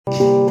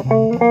Hello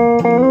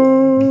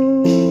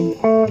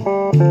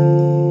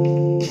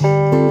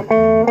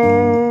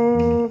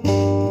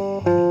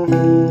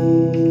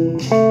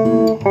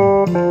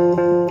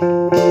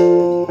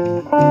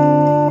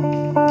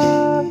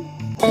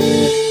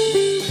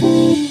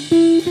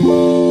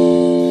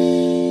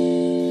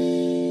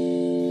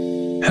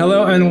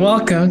and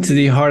welcome to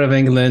the Heart of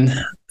England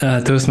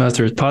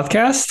Toastmasters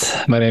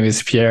podcast. My name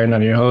is Pierre and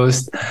I'm your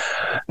host.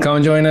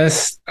 Come join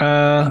us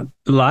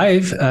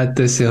live at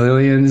the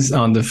Sicilians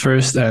on the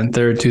first and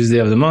third Tuesday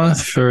of the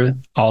month. For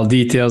all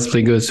details,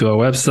 please go to our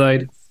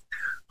website,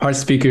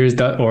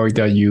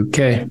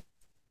 heartspeakers.org.uk.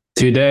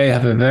 Today, I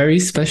have a very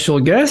special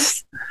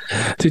guest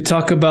to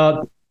talk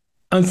about,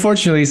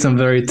 unfortunately, some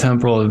very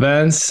temporal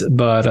events,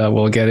 but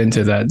we'll get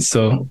into that.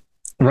 So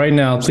right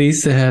now,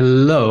 please say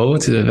hello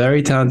to the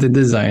very talented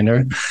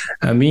designer,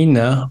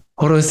 Amina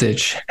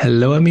Horosic.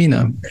 Hello,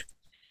 Amina.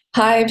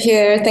 Hi,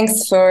 Pierre.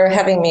 Thanks for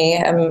having me.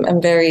 I'm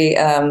very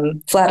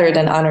flattered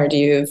and honored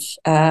you've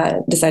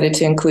decided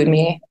to include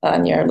me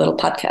on your little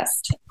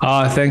podcast.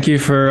 Thank you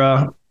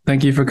for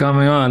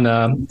coming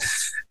on.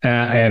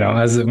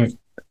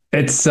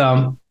 It's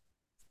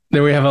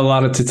we have a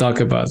lot to talk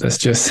about. That's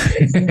just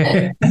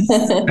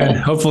and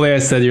hopefully I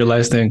said your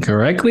last name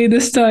correctly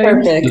this time.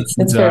 Perfect.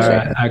 It's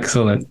perfect.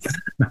 Excellent.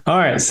 All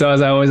right. So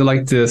as I always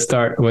like to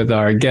start with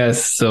our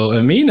guests. So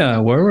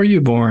Amina, where were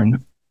you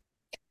born?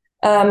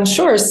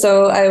 Sure.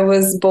 So I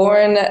was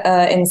born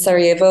in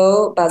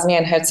Sarajevo, Bosnia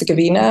and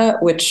Herzegovina,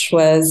 which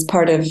was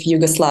part of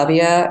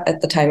Yugoslavia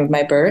at the time of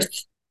my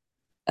birth.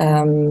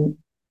 So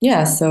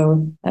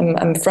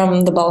I'm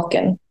from the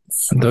Balkans.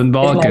 The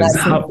Balkans.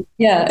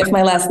 If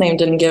my last name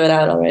didn't give it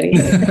out already.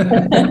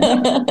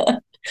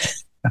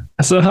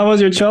 So how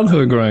was your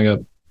childhood growing up?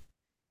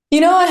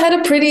 I had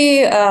a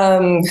pretty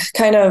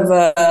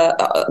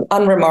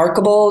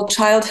unremarkable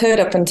childhood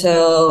up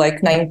until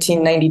like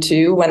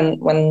 1992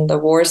 when the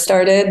war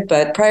started.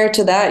 But prior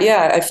to that,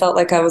 I felt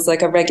like I was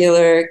like a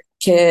regular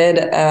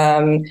kid,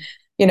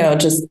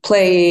 just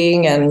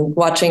playing and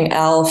watching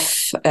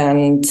Alf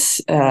and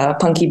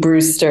Punky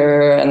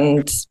Brewster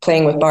and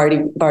playing with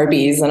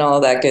Barbies and all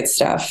that good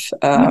stuff.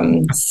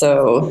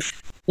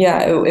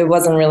 It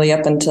wasn't really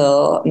up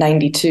until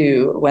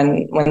 92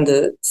 when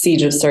the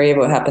siege of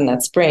Sarajevo happened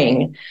that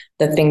spring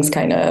that things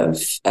kind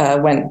of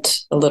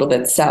went a little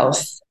bit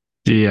south.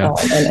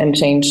 And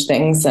changed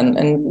things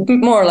and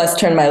more or less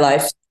turned my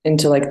life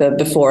into like the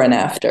before and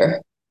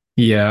after.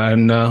 Yeah,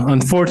 and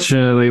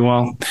unfortunately,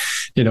 we'll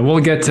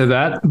get to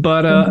that.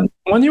 But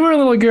when you were a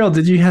little girl,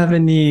 did you have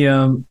any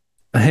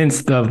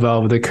hints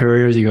about the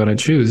careers you're going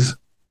to choose?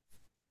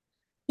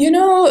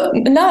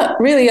 Not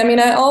really. I mean,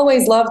 I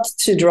always loved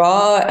to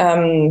draw.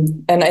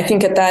 And I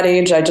think at that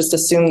age, I just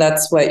assumed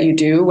that's what you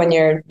do when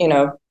you're,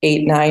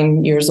 8,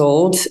 9 years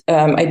old.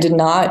 I did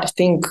not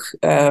think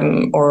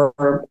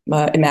or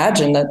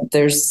imagine that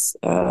there's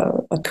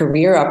a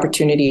career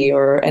opportunity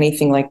or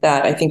anything like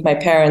that. I think my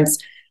parents,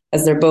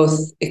 as they're both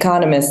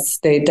economists,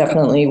 they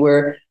definitely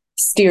were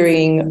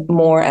steering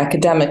more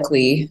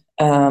academically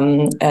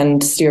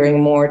and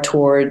steering more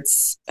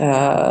towards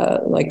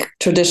like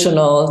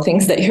traditional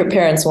things that your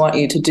parents want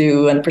you to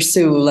do and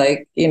pursue,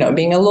 like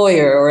being a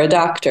lawyer or a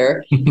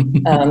doctor.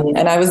 And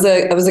I was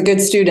a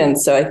good student,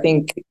 so I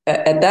think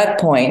at that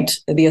point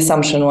the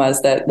assumption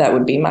was that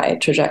would be my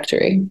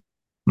trajectory.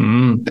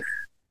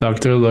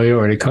 Doctor, lawyer,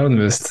 or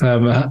economist.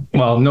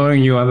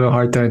 Knowing you, I have a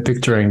hard time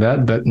picturing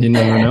that, but you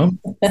never know.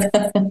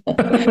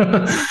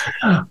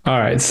 All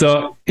right.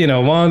 So,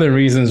 one of the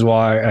reasons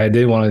why I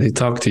did want to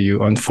talk to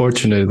you,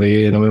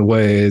 unfortunately, in a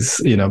way,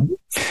 is,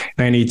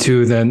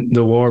 92, then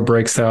the war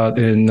breaks out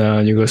in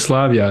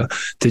Yugoslavia.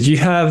 Did you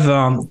have,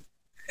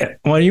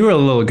 when you were a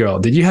little girl,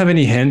 did you have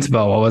any hints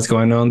about what was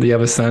going on? Do you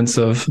have a sense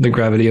of the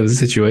gravity of the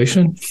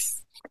situation?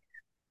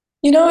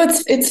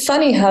 It's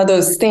funny how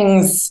those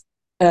things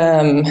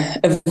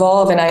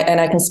evolve, and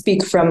I can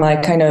speak from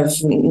like kind of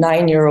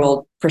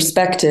 9-year-old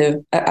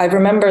perspective. I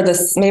remember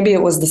this, maybe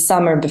it was the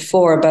summer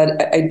before,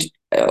 but I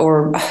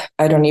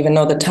don't even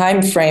know the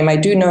time frame. I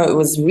do know it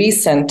was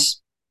recent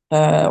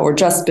or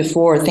just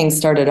before things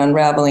started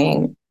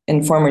unraveling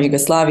in former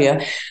Yugoslavia,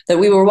 that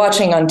we were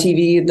watching on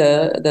TV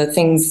the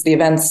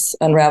events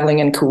unraveling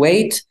in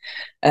Kuwait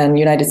and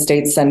United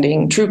States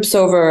sending troops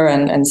over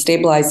and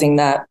stabilizing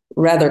that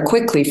rather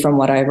quickly from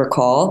what I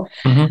recall.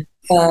 Mm-hmm.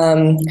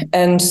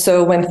 And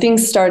so when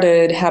things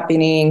started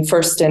happening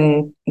first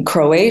in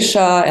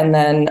Croatia and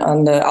then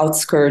on the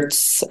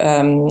outskirts,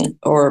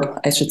 or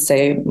I should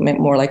say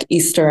more like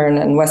eastern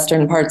and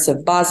western parts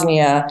of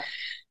Bosnia,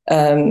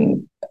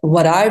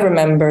 what I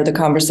remember the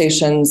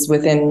conversations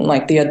within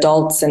like the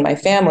adults in my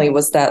family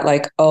was that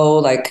like,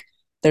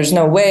 there's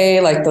no way,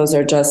 like those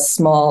are just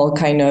small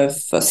kind of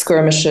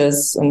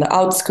skirmishes in the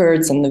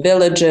outskirts and the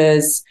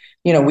villages.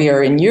 We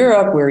are in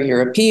Europe, we're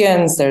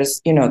Europeans.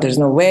 There's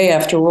no way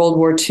after World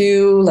War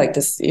II, like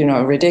this,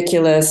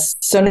 ridiculous.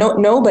 So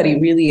nobody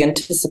really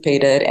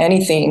anticipated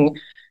anything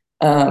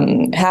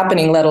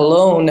happening, let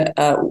alone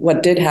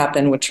what did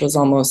happen, which was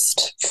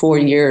almost 4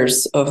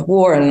 years of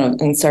war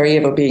and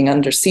Sarajevo being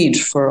under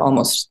siege for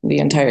almost the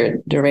entire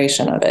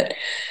duration of it.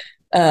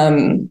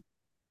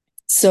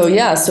 So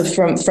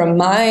from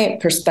my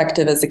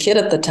perspective as a kid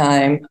at the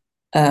time,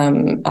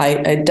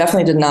 I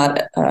definitely did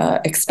not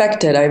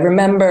expect it. I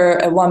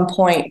remember at one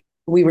point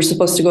we were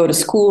supposed to go to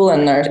school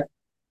and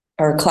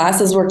our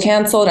classes were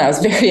canceled. I was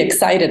very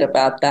excited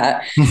about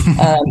that.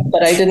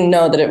 But I didn't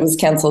know that it was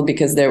canceled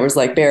because there was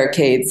like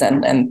barricades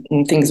and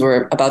things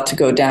were about to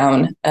go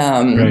down.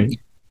 Right.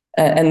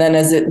 And then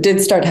as it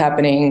did start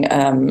happening,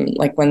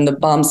 like when the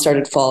bombs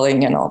started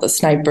falling and all the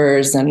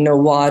snipers and no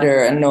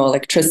water and no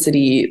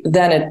electricity,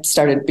 then it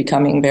started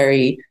becoming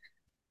very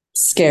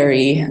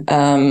scary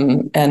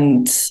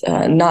and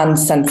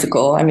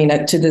nonsensical. I mean,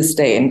 to this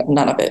day,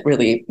 none of it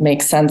really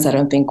makes sense. I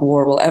don't think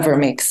war will ever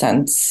make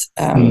sense.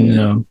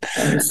 No,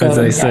 So, as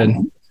I yeah. said,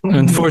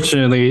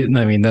 unfortunately,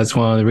 I mean, that's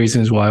one of the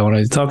reasons why I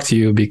wanted to talk to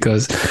you,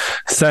 because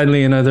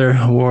sadly another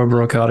war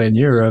broke out in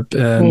Europe,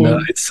 and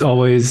it's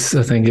always,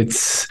 I think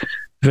it's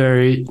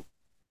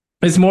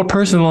more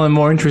personal and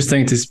more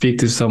interesting to speak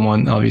to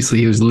someone,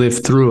 obviously, who's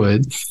lived through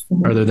it,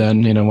 rather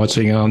than,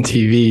 watching it on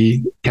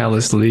TV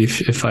callously,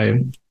 if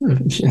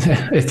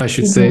I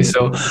should say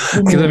so.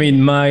 Because I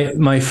mean,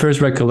 my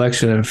first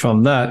recollection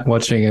from that,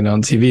 watching it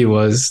on TV,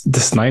 was the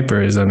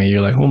snipers. I mean,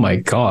 you're like, oh my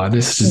God,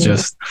 this is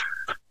just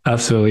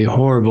absolutely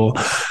horrible.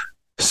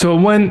 So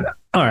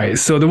all right,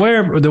 so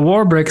the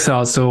war breaks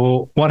out.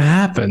 So what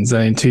happens,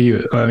 I mean, to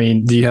you? I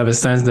mean, do you have a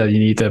sense that you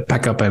need to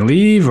pack up and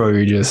leave, or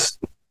you're just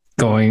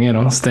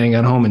going, staying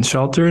at home and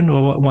sheltering?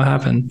 Or what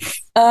happened?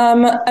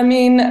 I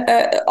mean,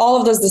 all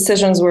of those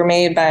decisions were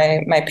made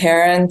by my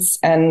parents,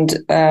 and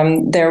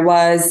there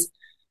was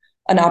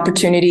an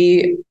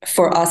opportunity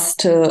for us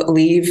to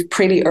leave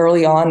pretty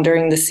early on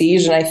during the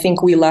siege. And I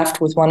think we left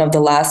with one of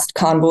the last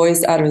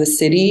convoys out of the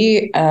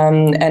city.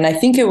 And I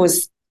think it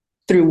was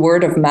through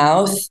word of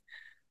mouth.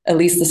 At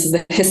least this is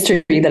the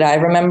history that I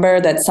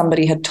remember, that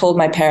somebody had told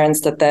my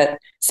parents that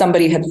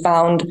somebody had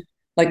found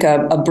like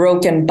a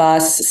broken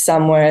bus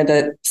somewhere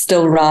that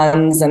still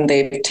runs, and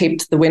they've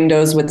taped the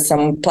windows with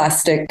some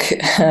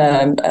plastic,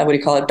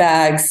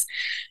 bags.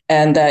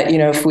 And that,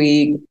 if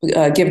we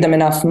give them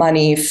enough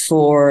money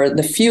for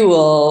the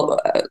fuel,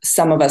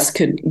 some of us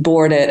could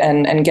board it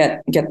and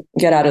get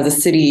out of the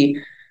city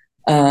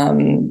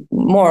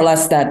more or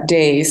less that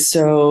day.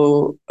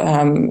 So,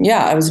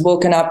 I was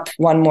woken up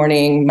one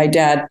morning. My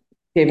dad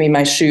gave me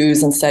my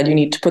shoes and said, you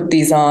need to put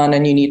these on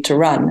and you need to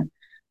run.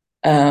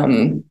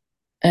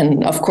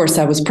 And of course,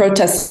 I was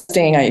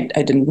protesting. I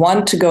didn't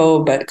want to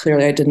go, but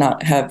clearly I did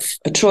not have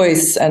a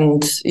choice.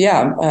 And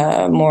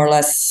more or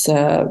less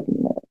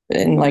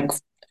in I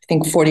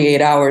think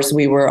 48 hours,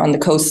 we were on the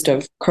coast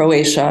of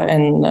Croatia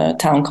in a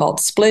town called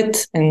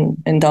Split in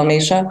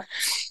Dalmatia.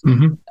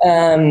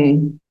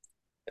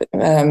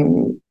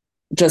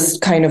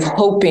 Just kind of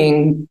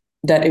hoping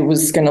that it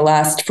was going to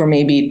last for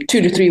maybe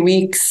 2 to 3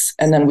 weeks,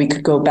 and then we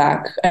could go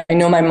back. I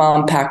know my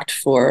mom packed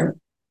for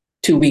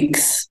 2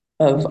 weeks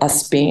of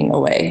us being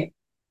away,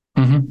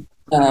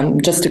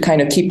 just to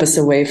kind of keep us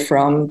away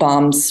from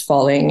bombs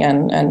falling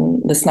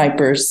and the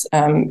snipers,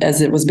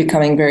 as it was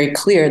becoming very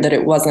clear that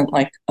it wasn't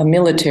like a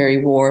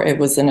military war, it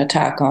was an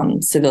attack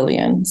on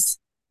civilians.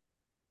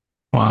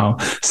 Wow.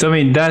 So,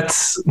 I mean,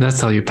 that's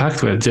how you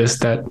packed with,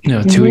 just that,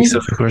 2 weeks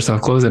of course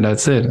of clothes, and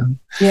that's it.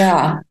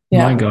 Yeah.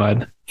 My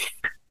God.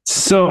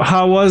 So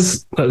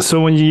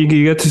when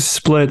you get to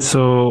Split,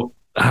 so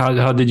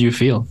how did you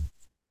feel?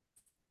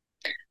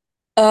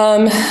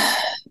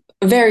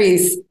 Very,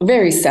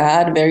 very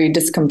sad, very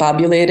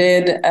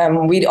discombobulated.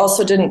 We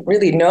also didn't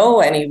really know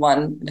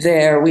anyone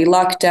there. We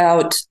lucked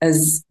out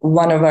as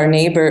one of our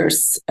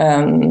neighbors,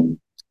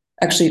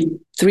 actually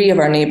 3 of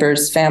our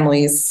neighbors'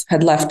 families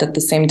had left at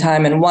the same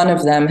time. And one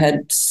of them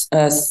had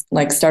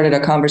started a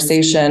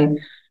conversation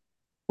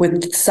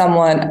with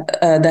someone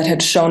that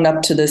had shown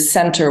up to the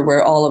center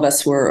where all of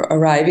us were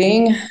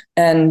arriving.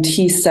 And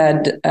he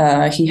said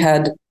he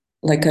had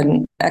like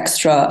an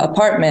extra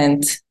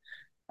apartment,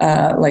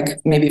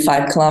 maybe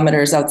 5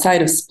 kilometers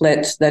outside of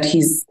Split, that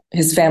his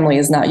family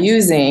is not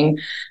using,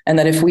 and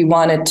that if we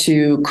wanted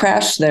to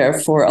crash there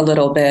for a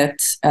little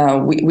bit,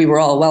 we were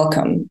all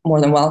welcome,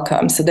 more than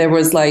welcome. So there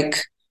was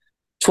like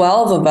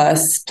 12 of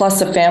us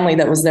plus a family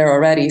that was there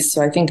already.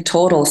 So I think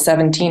total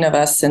 17 of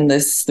us in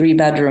this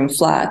 3-bedroom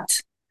flat.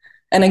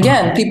 And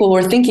again, people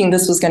were thinking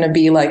this was going to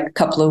be like a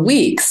couple of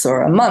weeks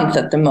or a month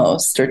at the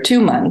most, or 2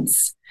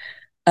 months.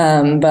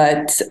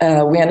 But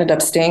we ended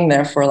up staying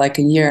there for like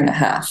a year and a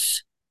half.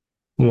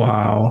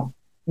 Wow.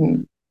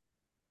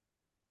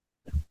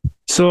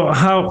 So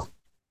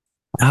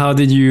how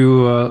did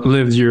you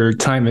live your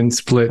time in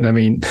Split? I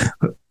mean,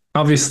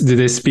 obviously, did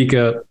they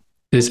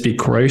speak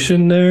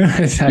Croatian there?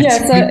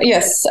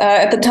 Yes.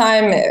 At the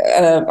time,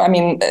 I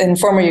mean, in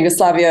former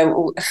Yugoslavia,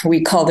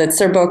 we called it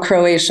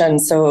Serbo-Croatian.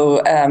 So,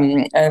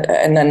 and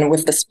then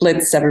with the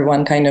splits,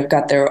 everyone kind of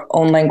got their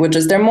own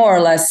languages. They're more or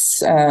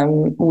less,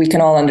 we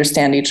can all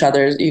understand each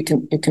other. You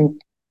can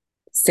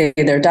say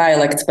their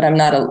dialects, but I'm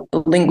not a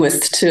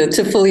linguist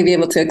to fully be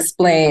able to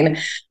explain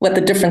what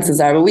the differences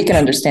are, but we can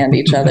understand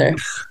each other.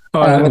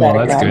 Without a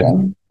that's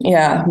problem. good.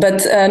 Yeah,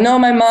 but no,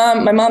 my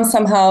mom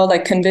somehow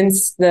like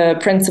convinced the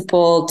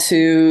principal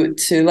to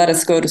let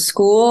us go to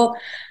school.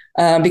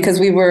 Because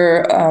we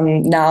were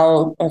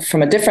now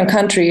from a different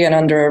country and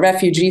under a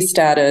refugee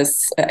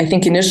status. I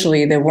think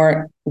initially they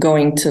weren't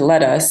going to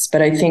let us,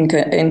 but I think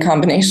in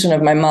combination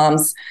of my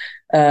mom's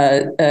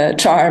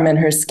charm and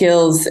her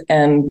skills,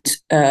 and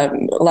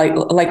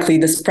likely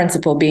this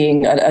principal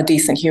being a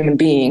decent human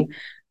being,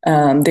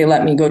 they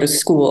let me go to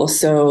school.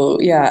 So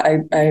yeah,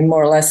 I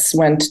more or less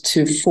went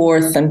to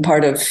fourth and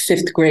part of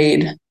fifth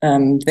grade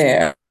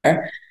there.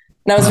 And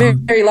I was very,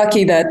 very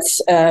lucky that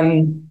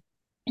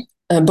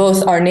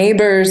both our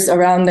neighbors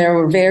around there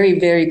were very,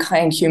 very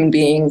kind human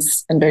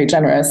beings and very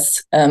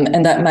generous.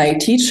 And that my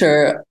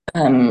teacher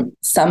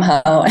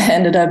somehow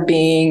ended up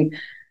being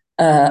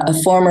a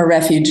former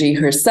refugee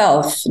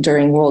herself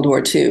during World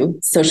War II.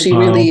 So she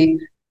really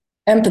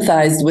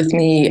empathized with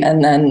me,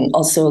 and then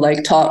also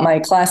like taught my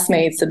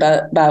classmates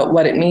about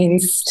what it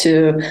means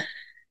to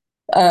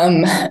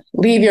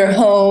leave your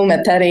home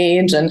at that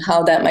age and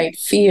how that might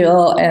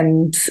feel.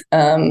 And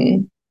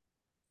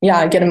yeah,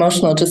 I get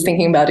emotional just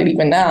thinking about it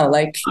even now.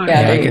 Like,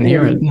 yeah, I can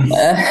hear it.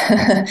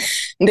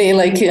 They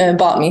like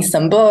bought me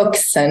some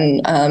books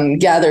and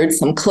gathered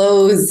some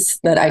clothes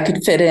that I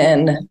could fit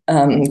in.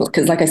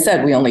 Because, like I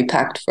said, we only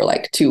packed for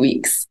like 2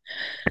 weeks.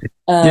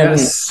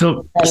 Yes.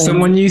 So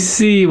when you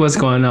see what's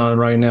going on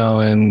right now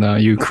in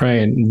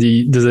Ukraine,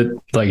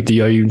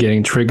 are you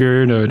getting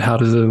triggered, or how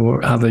does it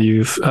work? How do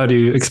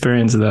you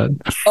experience that?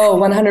 Oh,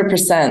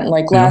 100%.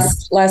 Like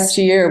last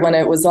year when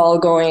it was all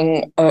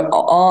going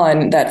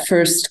on, that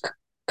first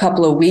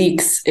couple of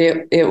weeks,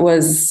 it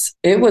was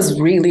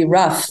really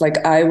rough.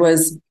 Like I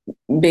was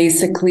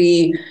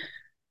basically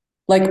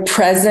like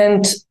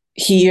present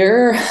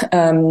here,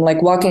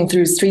 like walking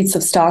through streets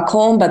of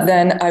Stockholm, but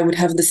then I would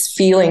have this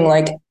feeling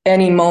like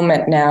any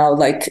moment now,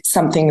 like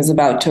something is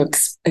about to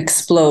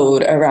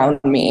explode around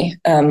me.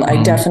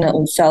 I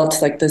definitely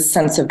felt like this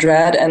sense of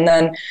dread. And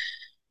then,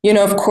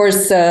 of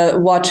course,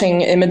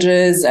 watching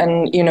images,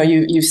 and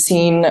you've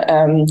seen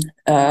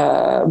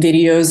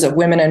videos of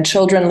women and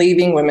children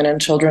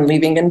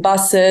leaving in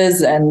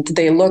buses, and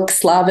they look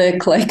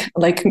Slavic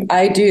like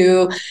I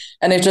do,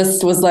 and it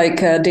just was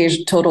like a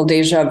total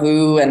deja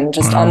vu, and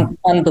just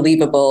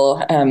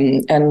unbelievable.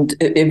 And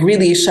it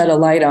really shed a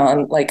light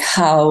on like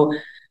how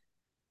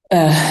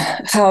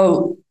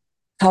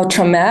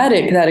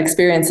traumatic that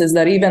experience is,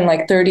 that even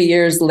like 30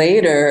 years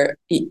later,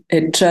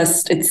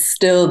 it's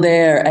still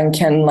there and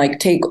can like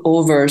take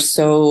over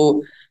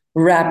so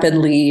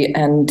rapidly,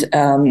 and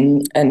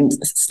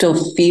still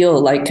feel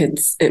like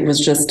it was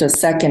just a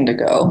second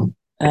ago.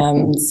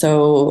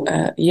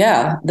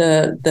 Yeah,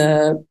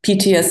 the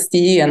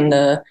PTSD and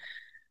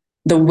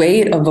the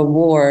weight of a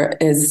war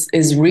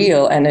is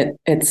real, and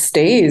it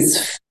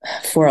stays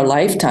for a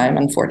lifetime,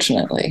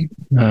 unfortunately.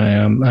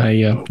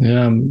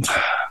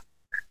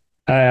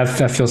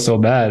 I feel so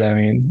bad. I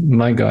mean,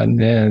 my God,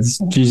 yeah, it's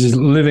just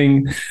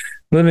living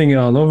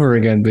all over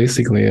again,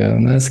 basically.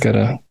 That's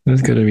gotta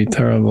be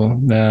terrible.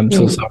 I'm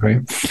so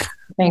sorry.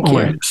 Thank you.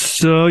 Right.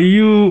 So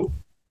you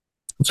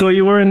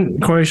were in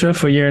Croatia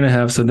for a year and a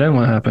half. So then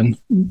what happened?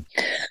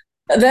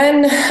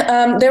 Then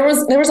there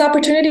was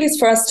opportunities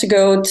for us to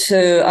go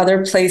to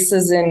other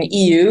places in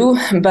EU,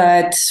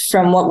 but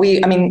from what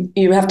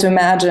you have to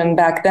imagine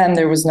back then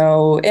there was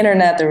no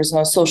internet, there was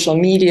no social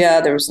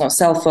media, there was no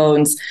cell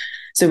phones.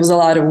 So it was a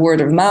lot of word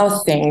of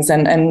mouth things,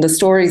 and the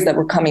stories that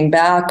were coming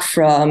back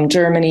from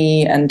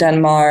Germany and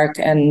Denmark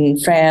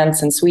and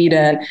France and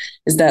Sweden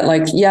is that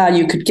like, yeah,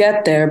 you could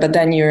get there, but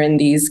then you're in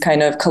these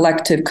kind of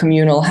collective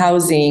communal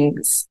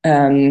housings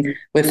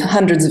with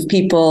hundreds of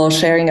people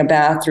sharing a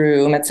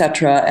bathroom,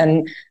 etc.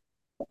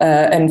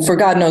 And for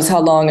God knows how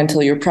long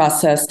until you're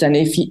processed, and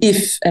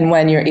if and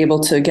when you're able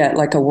to get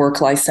like a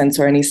work license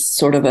or any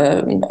sort of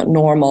a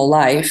normal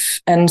life.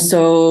 And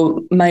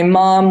so my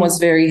mom was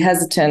very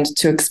hesitant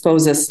to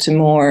expose us to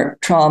more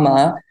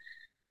trauma.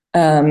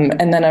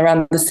 And then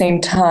around the same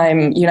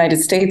time,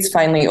 United States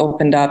finally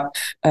opened up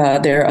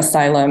their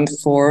asylum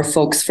for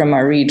folks from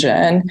our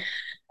region.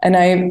 And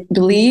I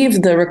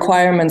believe the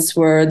requirements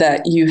were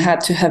that you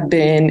had to have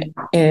been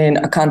in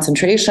a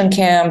concentration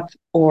camp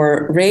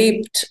or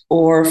raped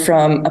or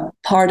from a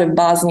part of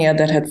Bosnia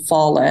that had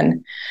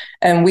fallen.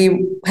 And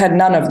we had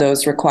none of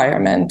those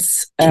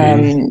requirements.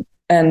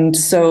 And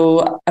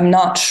so I'm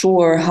not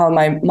sure how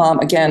my mom,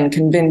 again,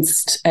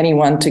 convinced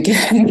anyone to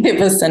give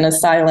us an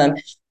asylum.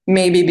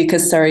 Maybe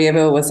because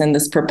Sarajevo was in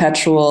this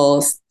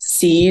perpetual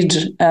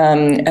siege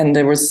and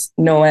there was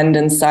no end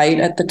in sight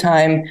at the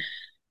time.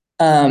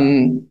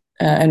 And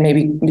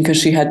maybe because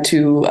she had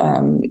two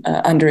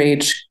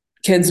underage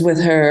kids with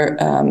her,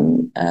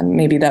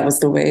 maybe that was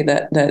the way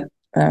that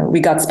we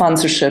got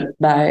sponsorship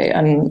by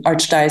an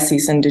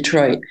archdiocese in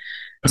Detroit.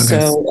 Okay.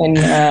 So in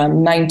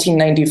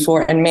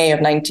 1994, in May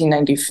of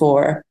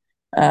 1994,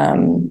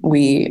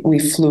 we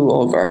flew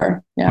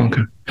over. Yeah.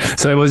 Okay.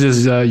 So it was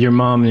just your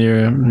mom,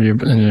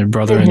 your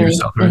brother, and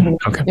yourself, right?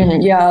 Okay.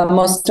 Yeah,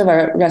 most of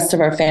our rest of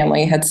our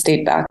family had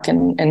stayed back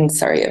in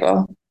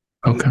Sarajevo.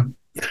 Okay.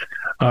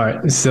 All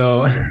right.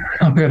 So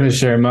I'm going to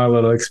share my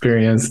little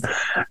experience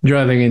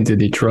driving into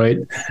Detroit.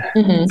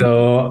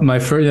 So my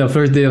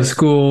first day of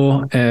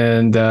school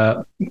and,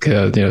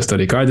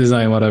 study car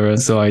design, whatever.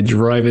 So I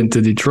drive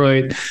into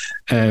Detroit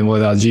and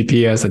without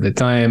GPS at the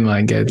time,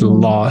 I get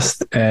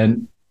lost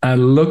and I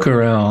look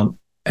around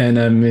and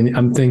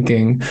I'm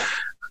thinking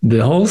the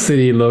whole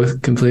city looks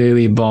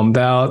completely bombed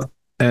out.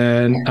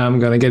 And I'm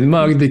going to get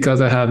mugged because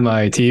I have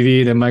my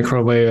TV, the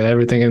microwave, and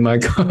everything in my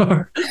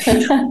car.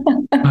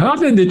 How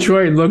did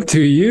Detroit look to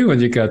you when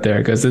you got there?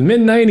 Because in the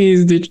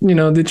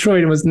mid-90s,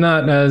 Detroit was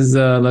not as,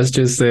 let's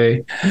just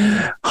say,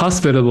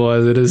 hospitable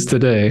as it is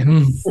today.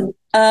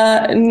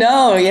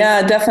 No,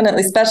 yeah,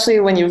 definitely. Especially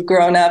when you've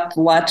grown up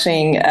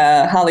watching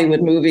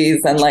Hollywood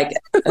movies and like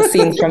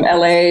scenes from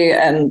LA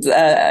and,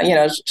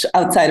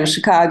 outside of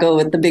Chicago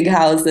with the big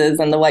houses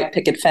and the white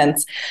picket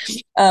fence.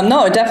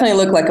 No, it definitely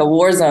looked like a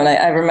war zone.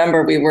 I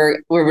remember we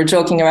were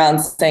joking around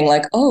saying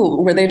like, oh,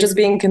 were they just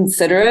being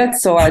considerate?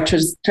 So our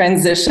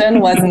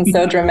transition wasn't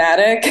so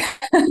dramatic.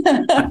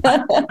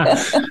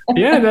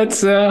 Yeah,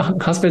 that's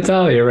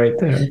hospitality right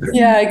there.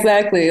 Yeah,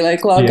 exactly.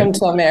 Like, welcome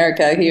to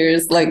America.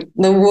 Here's like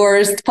the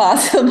worst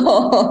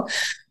possible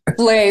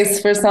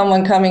place for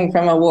someone coming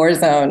from a war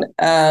zone.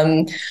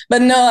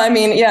 But no, I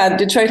mean, yeah,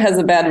 Detroit has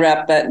a bad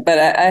rep, but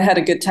I had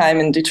a good time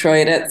in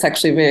Detroit. It's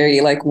actually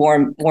very like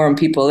warm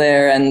people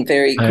there and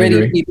very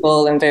gritty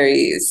people and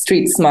very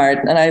street smart.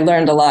 And I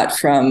learned a lot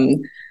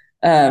from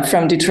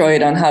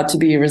Detroit on how to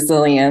be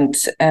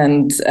resilient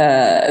and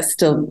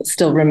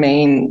still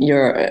retain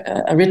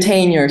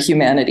your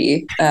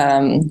humanity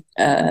and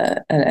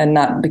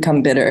not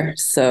become bitter.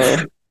 So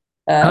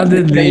how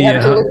did you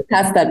have to look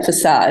past that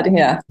facade?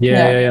 Yeah.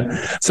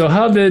 So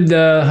how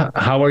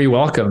are you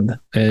welcomed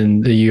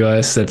in the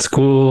U.S. at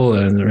school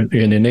and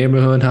in the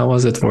neighborhood? How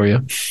was it for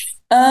you?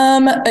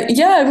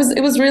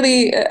 It was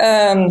really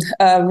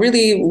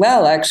really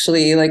well,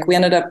 actually. Like, we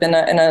ended up in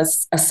a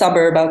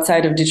suburb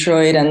outside of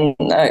Detroit, and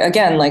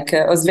again, like,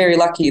 I was very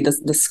lucky.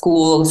 The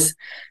schools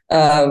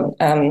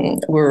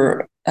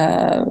were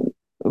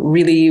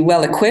really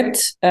well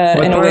equipped.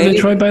 What part of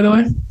Detroit, by the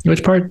way?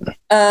 Which part?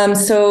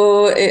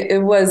 So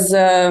it was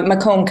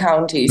Macomb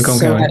County.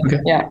 County.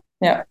 Okay.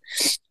 Yeah.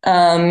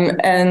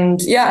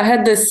 And yeah, I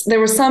had this. There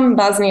were some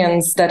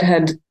Bosnians that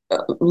had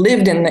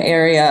lived in the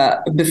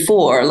area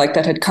before, like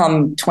that had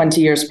come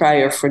 20 years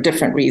prior for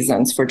different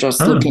reasons, for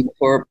just looking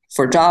for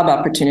job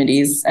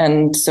opportunities.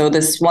 And so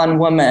this one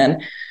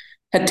woman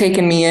had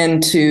taken me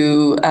in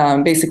to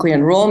basically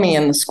enroll me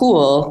in the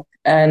school.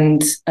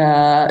 And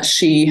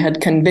she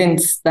had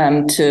convinced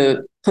them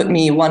to put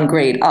me one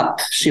grade up.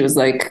 She was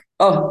like,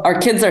 "Oh, our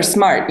kids are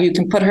smart. You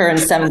can put her in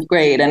 7th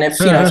grade, and if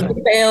she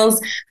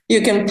fails,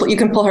 you can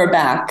pull her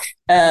back."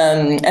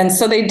 And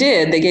so they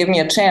did. They gave me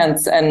a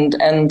chance, and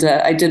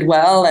I did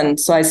well. And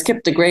so I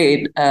skipped a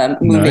grade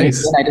moving to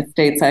the United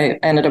States. I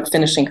ended up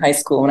finishing high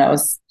school when I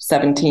was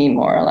 17,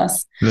 more or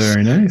less.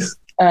 Very nice.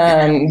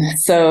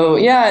 So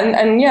yeah,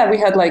 and yeah, we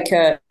had like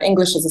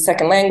English as a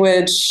second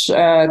language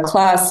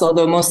class,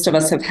 although most of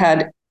us have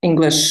had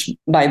English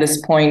by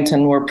this point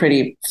and were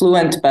pretty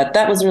fluent, but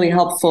that was really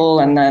helpful.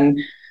 And then,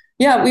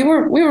 yeah, we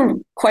were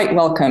quite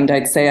welcomed,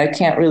 I'd say. I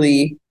can't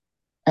really,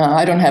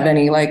 I don't have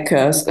any like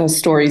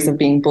stories of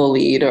being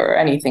bullied or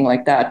anything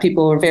like that.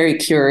 People were very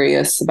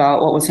curious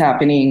about what was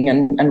happening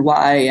and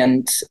why,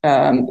 and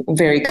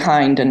very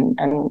kind and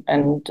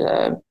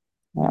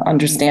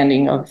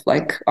understanding of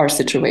like our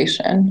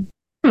situation.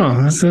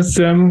 Oh, that's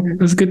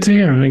good to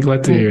hear. I'm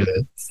glad to hear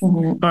that.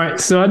 All right.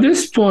 So at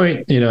this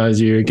point,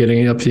 as you're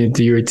getting up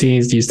into your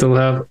teens, do you still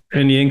have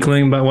any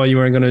inkling about what you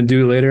were going to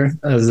do later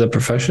as a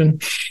profession?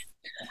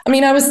 I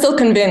mean, I was still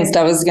convinced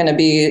I was going to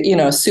be,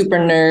 super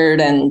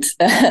nerd and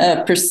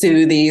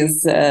pursue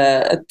these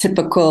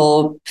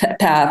typical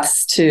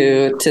paths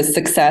to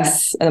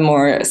success in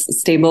more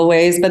stable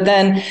ways. But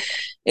then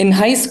in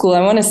high school, I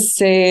want to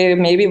say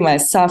maybe my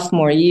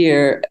sophomore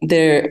year,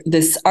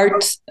 this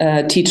art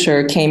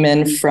teacher came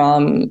in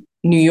from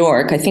New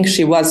York. I think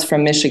she was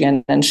from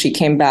Michigan, and she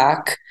came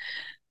back.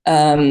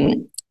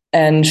 And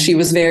she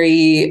was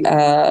very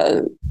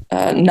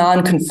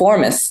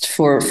nonconformist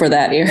for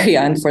that area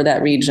and for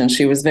that region.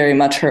 She was very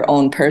much her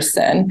own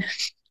person.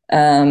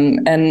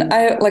 And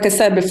I, like I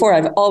said before,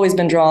 I've always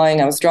been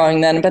drawing. I was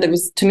drawing then, but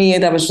to me,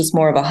 that was just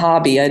more of a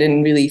hobby. I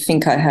didn't really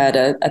think I had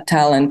a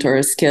talent or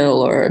a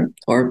skill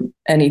or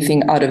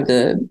anything out of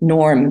the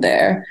norm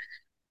there.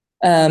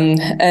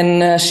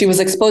 And she was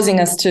exposing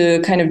us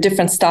to kind of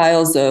different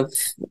styles of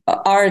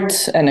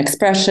art and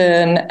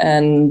expression.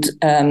 And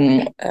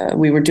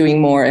we were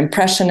doing more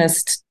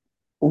impressionist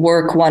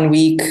work one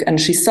week. And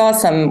she saw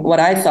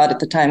what I thought at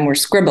the time were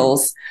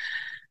scribbles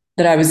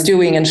that I was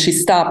doing, and she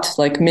stopped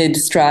like mid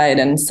stride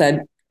and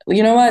said,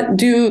 "You know what?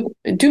 Do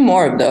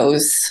more of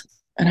those."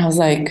 And I was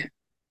like,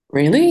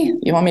 really?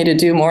 You want me to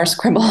do more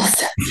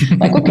scribbles?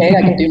 Like, okay,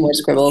 I can do more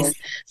scribbles.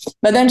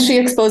 But then she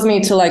exposed me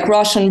to like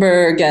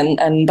Rauschenberg and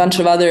a bunch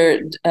of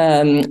other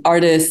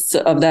artists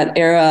of that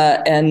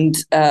era. And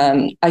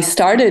I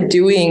started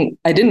doing,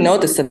 I didn't know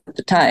this at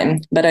the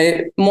time, but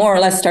I more or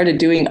less started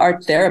doing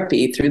art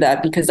therapy through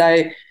that because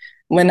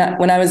when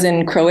I was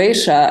in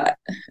Croatia,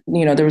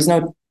 there was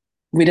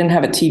we didn't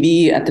have a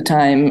TV at the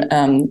time.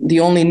 The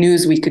only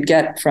news we could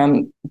get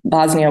from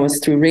Bosnia was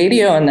through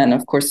radio and then,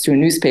 of course, through a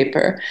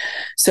newspaper.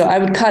 So I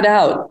would cut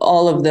out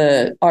all of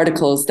the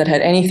articles that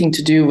had anything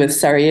to do with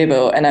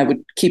Sarajevo, and I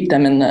would keep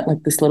them in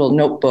this little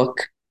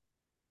notebook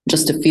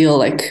just to feel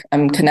like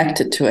I'm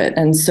connected to it.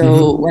 And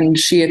so when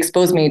she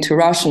exposed me to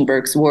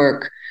Rauschenberg's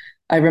work,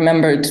 I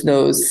remembered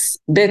those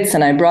bits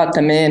and I brought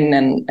them in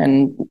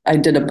and I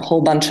did a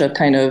whole bunch of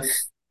kind of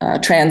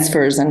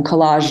transfers and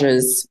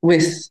collages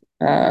with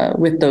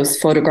those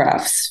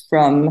photographs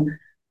from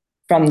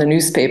the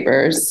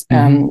newspapers,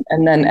 and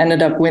then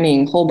ended up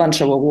winning a whole bunch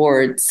of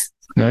awards.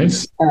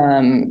 Nice.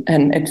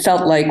 And it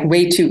felt like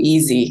way too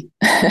easy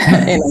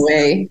in a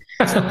way.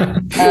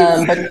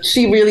 But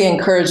she really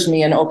encouraged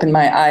me and opened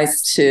my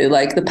eyes to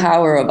like the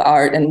power of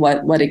art and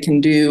what it can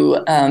do.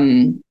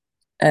 And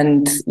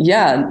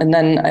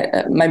then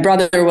my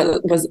brother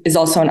is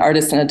also an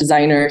artist and a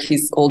designer.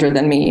 He's older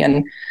than me,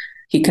 and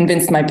he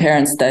convinced my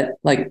parents that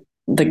like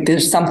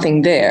there's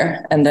something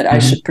there and that I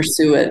should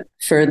pursue it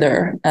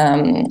further.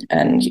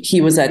 And he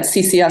was at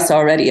CCS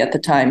already at the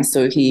time.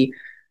 So he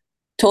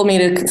told me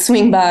to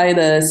swing by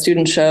the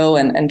student show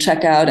and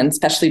check out, and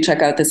especially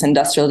check out this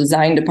industrial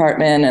design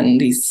department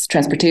and these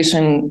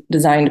transportation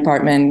design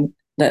department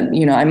that,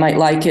 I might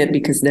like it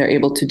because they're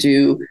able to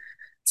do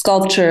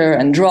sculpture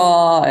and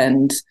draw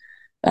and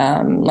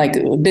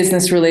like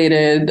business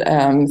related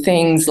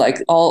things, like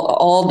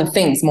all the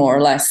things more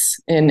or less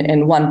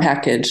in one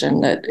package,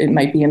 and that it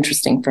might be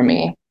interesting for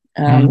me.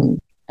 And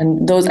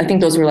I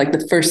think those were like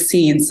the first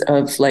seeds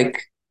of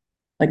like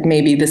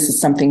maybe this is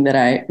something that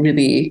I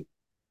really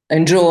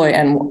enjoy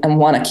and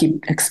want to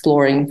keep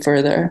exploring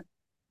further.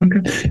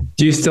 Okay.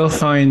 Do you still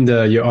find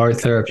your art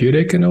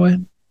therapeutic in a way?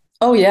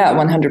 Oh yeah,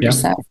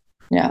 100%.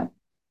 Yeah.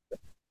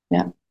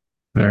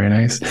 Very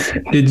nice.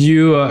 Did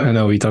you? I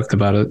know we talked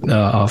about it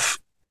off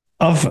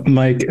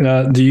mic.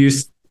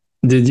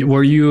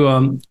 Were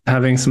you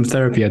having some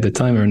therapy at the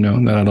time, or no,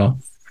 not at all?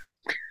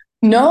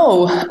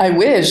 No, I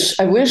wish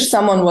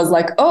someone was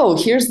like, oh,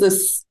 here's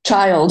this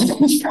child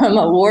from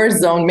a war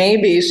zone.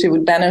 Maybe she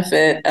would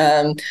benefit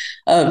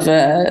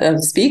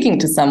of speaking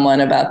to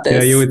someone about this.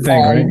 Yeah, you would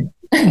think, right?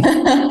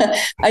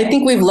 I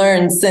think we've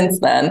learned since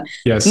then.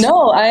 Yes.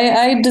 No,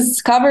 I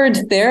discovered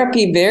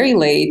therapy very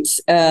late.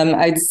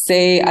 I'd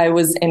say I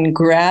was in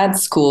grad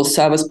school.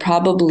 So I was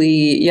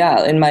probably,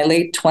 in my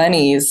late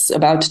 20s,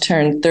 about to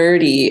turn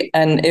 30.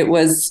 And it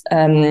was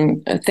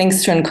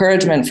thanks to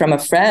encouragement from a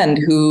friend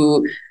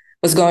who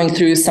was going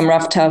through some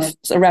rough times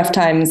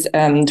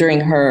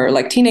during her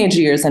like teenage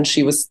years. And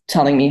she was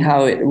telling me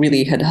how it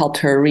really had helped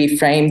her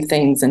reframe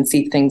things and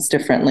see things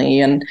differently.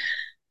 And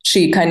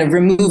she kind of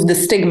removed the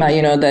stigma,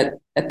 that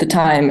at the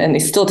time, and it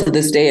still to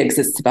this day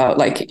exists about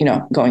like,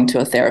 going to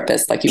a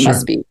therapist, like you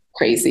must be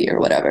crazy or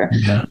whatever.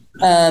 Yeah.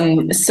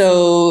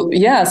 So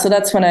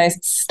that's when I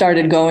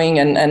started going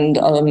and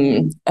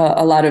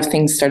a lot of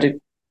things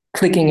started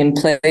clicking in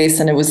place,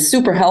 and it was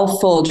super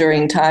helpful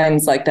during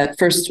times like that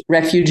first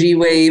refugee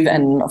wave.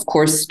 And of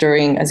course,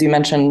 during, as you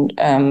mentioned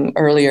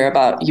earlier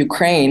about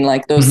Ukraine,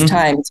 like those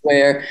times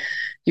where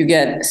you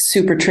get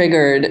super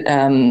triggered.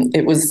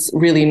 It was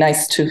really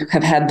nice to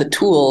have had the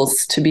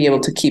tools to be able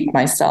to keep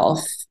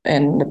myself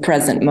in the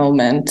present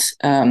moment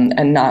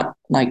and not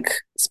like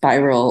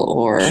spiral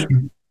or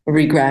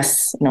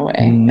regress in a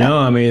way. No,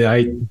 I mean,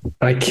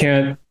 I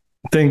can't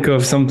think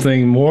of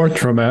something more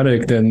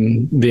traumatic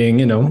than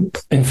being,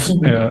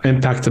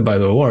 impacted by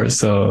the war.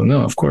 So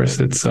no, of course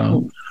it's,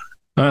 no,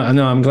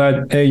 I'm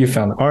glad you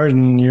found art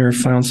and you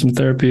found some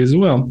therapy as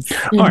well.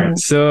 All right.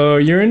 So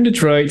you're in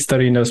Detroit,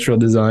 study industrial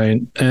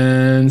design.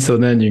 And so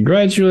then you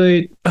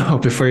graduate. Oh,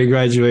 before you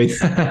graduate,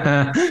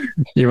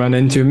 you run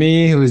into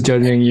me who's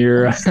judging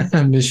your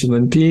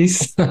Michelin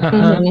piece.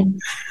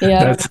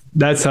 Yeah.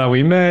 That's how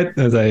we met.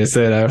 As I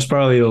said, I was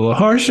probably a little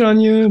harsh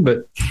on you,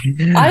 but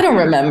I don't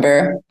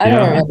remember. I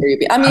don't remember you.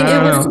 I mean,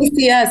 it was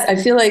CCS. I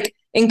feel like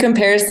in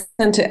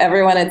comparison to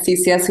everyone at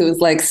CCS who was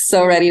like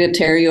so ready to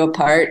tear you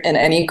apart in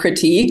any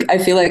critique, I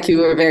feel like you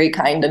were very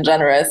kind and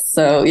generous.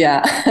 So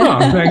yeah. Oh,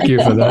 thank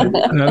you for that.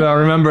 I don't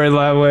remember it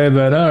that way,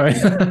 but all right.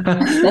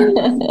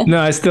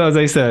 No, as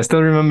I said, I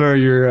still remember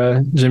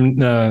your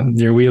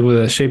your wheel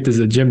was shaped as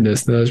a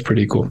gymnast. That was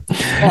pretty cool.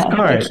 Yeah, all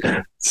right.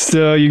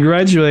 So you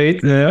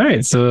graduate. All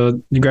right.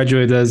 So you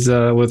graduate as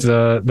with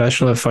a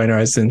Bachelor of Fine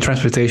Arts in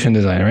Transportation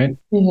Design, right?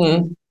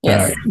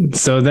 Yes. Right.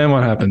 So then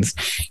what happens?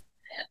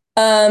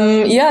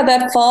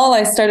 That fall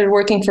I started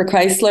working for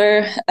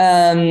Chrysler,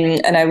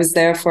 and I was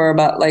there for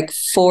about like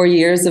 4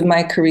 years of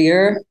my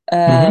career.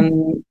 I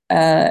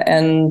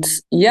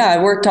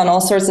worked on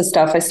all sorts of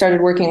stuff. I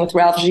started working with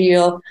Ralph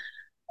Gilles,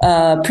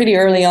 Pretty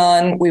early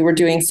on, we were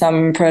doing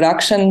some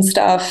production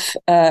stuff.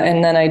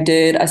 And then I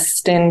did a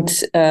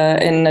stint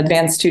in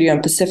Advanced Studio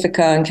in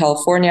Pacifica in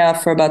California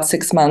for about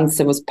 6 months.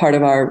 It was part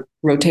of our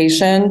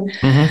rotation.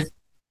 Mm-hmm.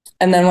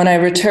 And then when I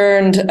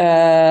returned,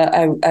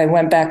 I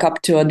went back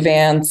up to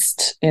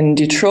Advanced in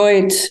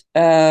Detroit.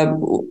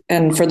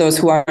 And for those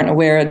who aren't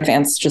aware,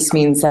 Advanced just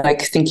means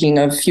like thinking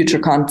of future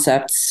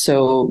concepts.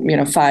 So,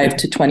 5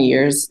 to 20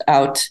 years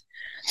out.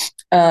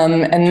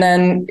 And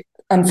then,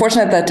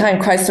 unfortunately, at that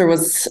time, Chrysler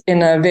was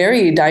in a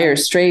very dire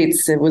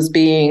straits. It was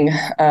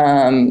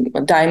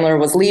Daimler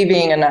was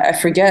leaving, and I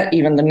forget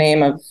even the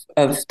name of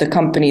the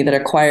company that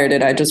acquired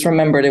it. I just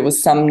remembered it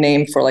was some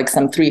name for like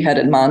some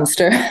three-headed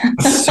monster.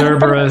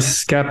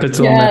 Cerberus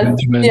Capital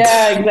Management.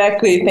 Yeah,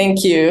 exactly.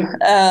 Thank you.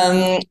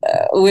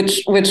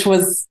 Which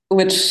was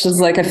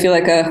like, I feel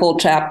like a whole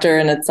chapter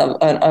in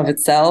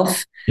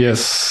itself.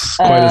 Yes,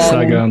 quite a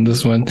saga on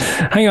this one.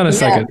 Hang on a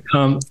second.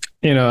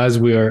 As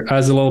a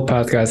little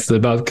podcast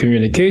about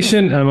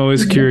communication, I'm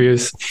always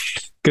curious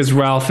because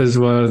Ralph is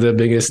one of the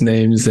biggest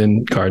names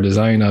in car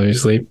design,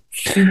 obviously.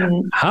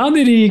 Mm-hmm. How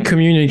did he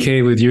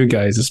communicate with you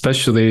guys,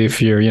 especially if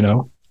you're,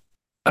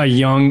 a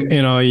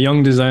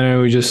young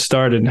designer who just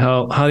started?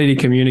 How did he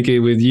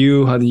communicate with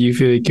you? How did you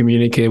feel he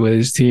communicated with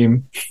his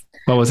team?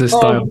 What was his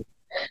style?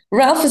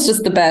 Ralph is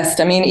just the best.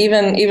 I mean,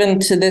 even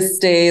to this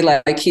day,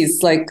 like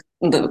he's like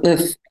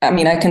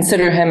I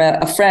consider him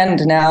a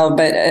friend now,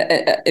 but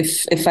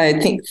if I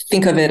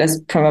think of it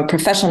as from a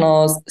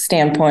professional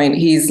standpoint,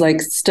 he's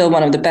like still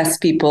one of the best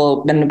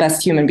people and the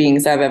best human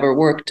beings I've ever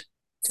worked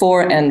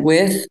for and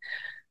with.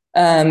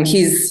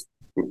 He's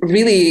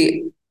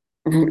really,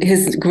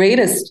 his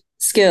greatest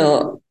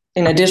skill,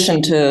 in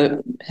addition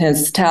to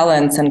his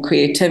talents and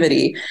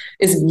creativity,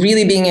 is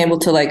really being able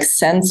to like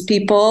sense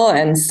people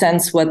and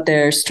sense what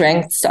their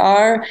strengths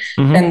are,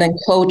 and then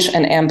coach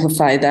and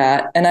amplify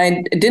that. And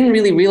I didn't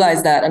really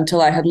realize that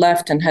until I had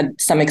left and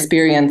had some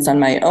experience on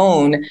my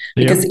own,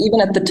 because even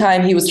at the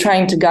time he was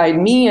trying to guide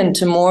me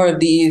into more of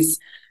these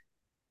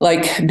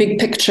like big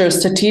picture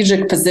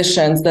strategic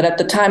positions that at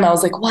the time I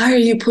was like, why are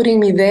you putting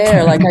me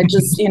there? Like, I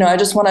just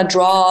want to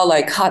draw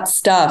like hot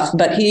stuff.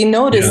 But he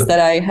noticed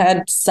that I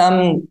had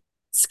some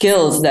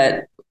skills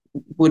that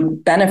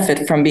would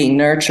benefit from being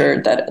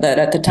nurtured, that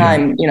at the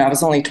time, I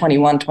was only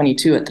 21,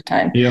 22 at the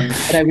time,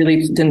 but I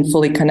really didn't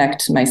fully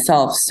connect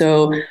myself.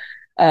 So,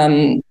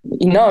 if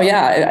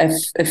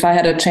I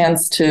had a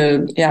chance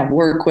to,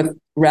 work with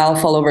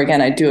Ralph all over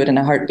again, I'd do it in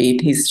a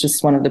heartbeat. He's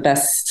just one of the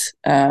best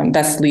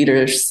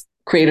leaders,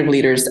 creative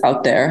leaders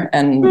out there.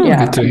 And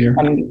good to hear.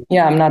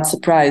 I'm not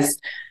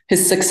surprised.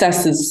 His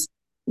success is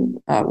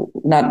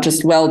not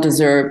just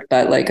well-deserved,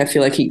 but like, I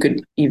feel like he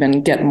could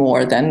even get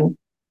more than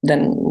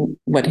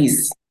what he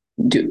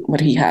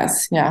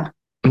has. Yeah,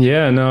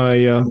 no,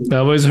 I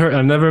always heard,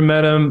 I've never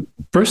met him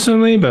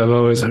personally, but I've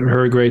always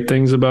heard great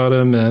things about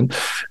him. And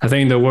I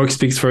think the work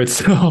speaks for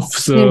itself.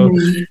 So,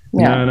 I'm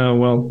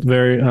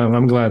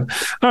glad.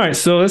 All right,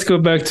 so let's go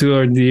back to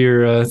our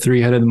dear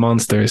three-headed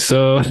monster.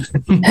 So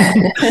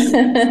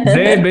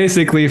they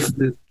basically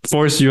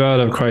forced you out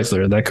of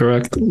Chrysler, is that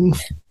correct?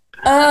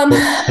 I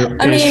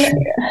mean,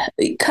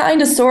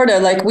 kind of, sort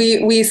of. Like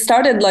we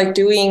started like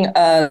doing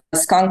a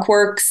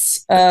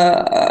Skunkworks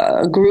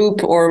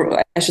group,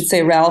 or I should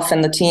say Ralph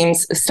and the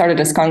teams started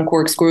a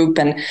Skunkworks group,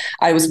 and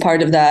I was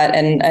part of that.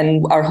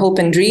 And our hope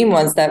and dream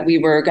was that we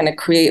were going to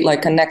create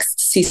like a next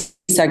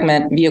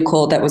C-segment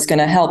vehicle that was going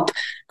to help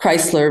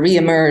Chrysler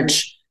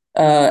reemerge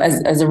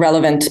as a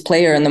relevant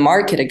player in the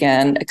market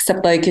again,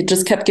 except like it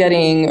just kept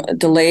getting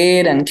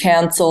delayed and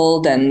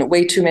canceled, and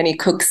way too many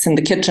cooks in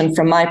the kitchen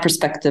from my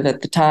perspective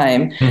at the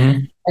time.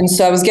 And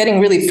so I was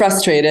getting really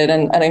frustrated.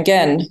 And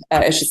again,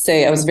 I should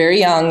say I was very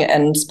young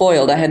and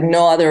spoiled. I had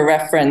no other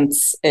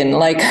reference in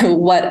like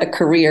what a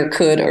career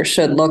could or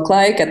should look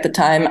like. At the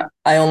time,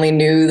 I only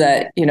knew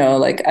that,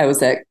 like I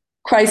was at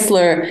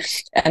Chrysler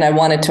and I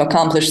wanted to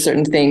accomplish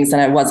certain things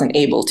and I wasn't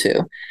able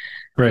to.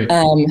 Right.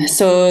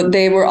 So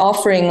they were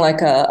offering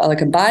like a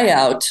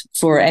buyout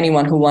for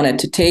anyone who wanted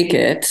to take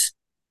it.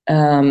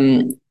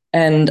 And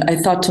I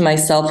thought to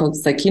myself, I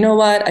was like, you know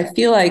what? I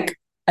feel like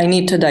I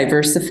need to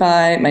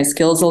diversify my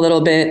skills a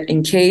little bit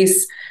in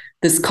case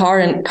this car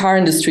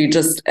industry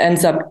just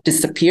ends up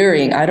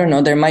disappearing. I don't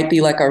know. There might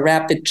be like a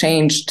rapid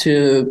change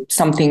to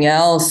something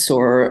else,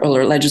 or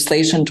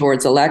legislation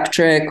towards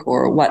electric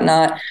or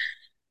whatnot.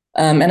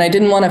 And I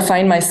didn't want to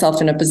find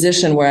myself in a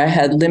position where I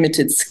had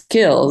limited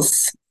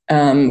skills.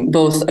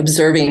 Both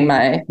observing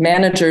my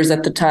managers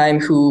at the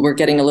time who were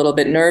getting a little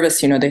bit nervous.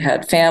 They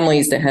had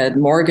families, they had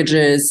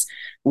mortgages.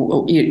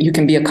 You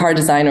can be a car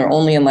designer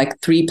only in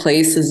like 3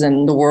 places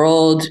in the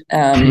world.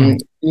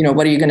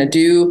 What are you going to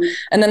do?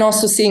 And then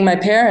also seeing my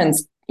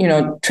parents,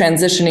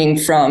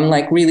 transitioning from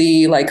like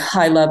really like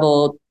high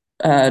level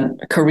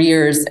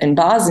careers in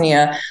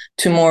Bosnia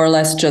to more or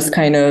less just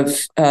kind of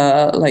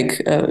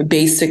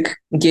basic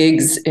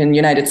gigs in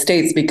United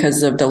States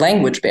because of the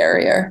language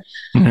barrier.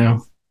 Yeah.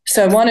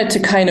 So I wanted to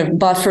kind of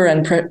buffer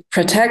and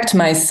protect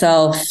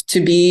myself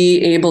to be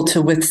able to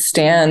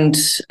withstand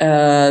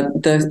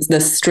the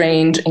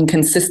strange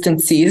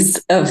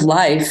inconsistencies of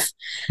life.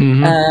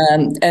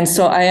 And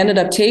so I ended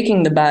up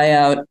taking the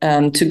buyout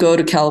to go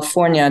to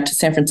California, to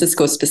San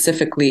Francisco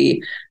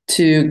specifically,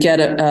 to get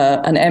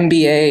an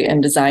MBA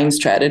in design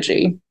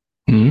strategy.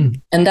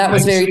 And that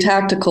was a very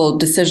tactical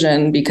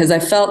decision because I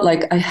felt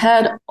like I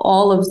had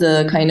all of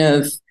the kind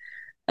of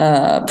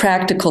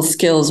practical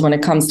skills when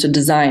it comes to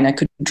design. I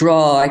could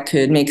draw, I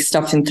could make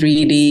stuff in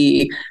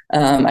 3D,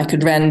 I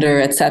could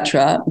render,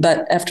 etc.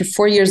 But after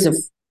 4 years of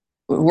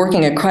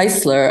working at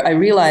Chrysler, I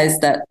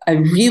realized that I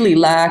really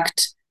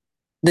lacked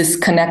this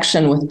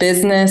connection with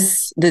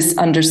business, this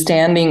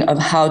understanding of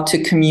how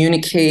to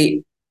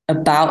communicate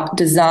about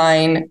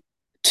design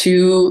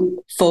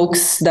to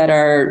folks that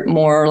are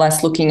more or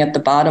less looking at the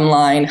bottom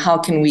line. How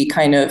can we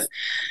kind of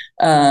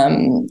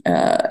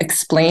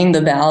explain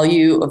the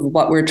value of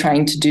what we're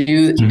trying to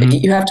do?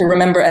 You have to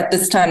remember at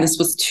this time, this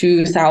was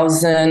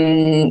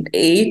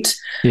 2008.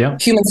 Yeah.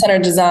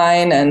 Human-centered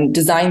design and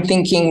design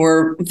thinking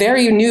were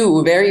very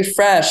new, very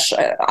fresh.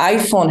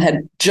 iPhone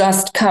had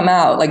just come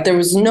out. Like there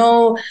was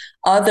no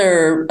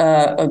other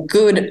a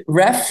good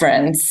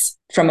reference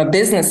from a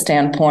business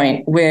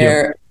standpoint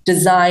where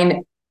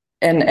design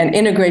and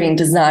integrating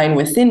design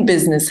within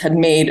business had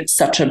made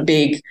such a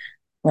big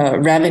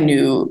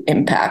revenue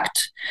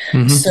impact.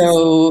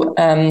 So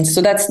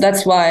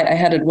that's why I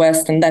headed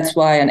west, and that's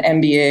why an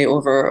MBA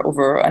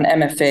over an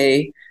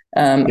MFA.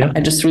 I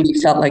just really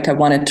felt like I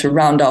wanted to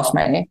round off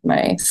my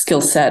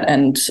skill set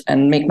and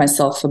make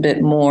myself a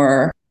bit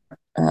more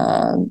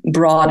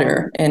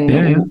broader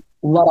in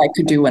what I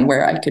could do and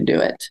where I could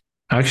do it.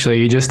 Actually,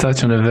 you just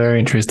touched on a very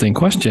interesting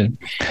question.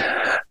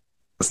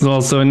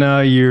 So now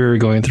you're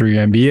going through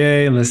your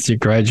MBA, unless you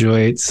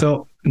graduate.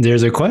 So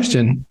there's a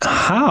question.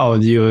 How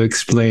do you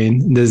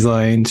explain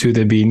design to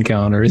the bean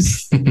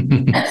counters?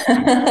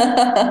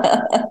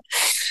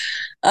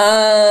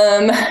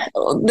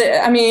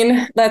 I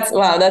mean, that's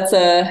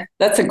a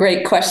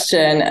great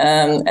question,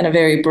 and a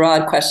very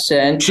broad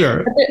question.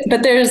 Sure.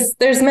 But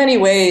there's many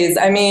ways.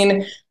 I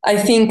mean, I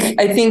think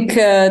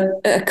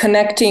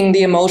connecting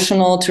the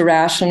emotional to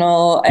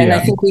rational, and I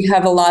think we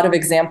have a lot of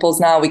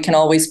examples now we can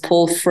always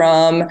pull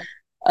from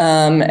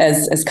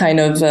as kind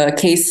of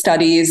case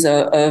studies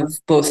of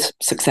both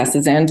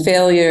successes and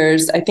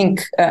failures. I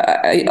think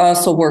I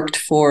also worked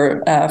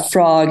for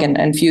Frog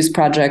and Fuse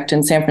Project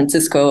in San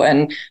Francisco,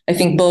 and I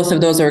think both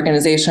of those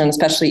organizations,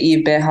 especially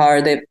Yves Behar,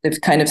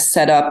 they've kind of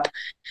set up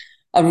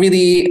a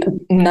really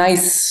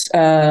nice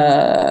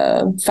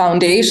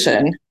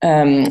foundation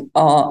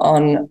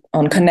on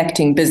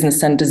connecting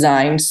business and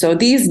design. So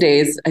these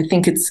days, I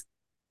think it's,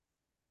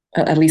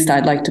 at least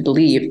I'd like to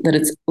believe, that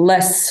it's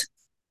less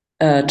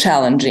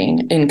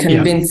challenging in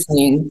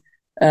convincing,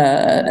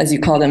 as you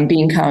call them,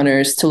 bean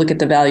counters, to look at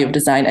the value of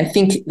design. I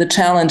think the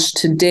challenge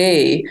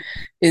today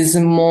is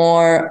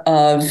more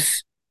of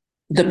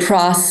the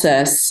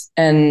process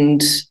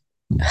and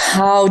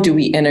how do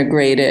we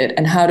integrate it,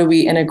 and how do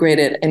we integrate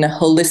it in a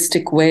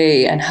holistic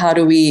way, and how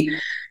do we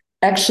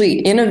actually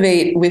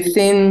innovate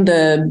within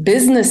the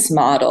business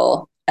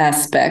model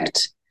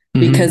aspect,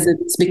 because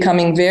it's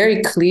becoming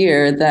very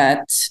clear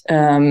that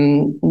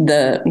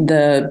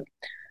the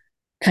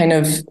kind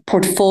of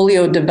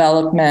portfolio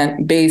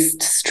development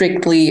based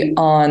strictly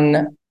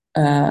on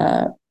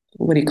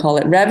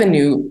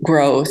revenue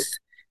growth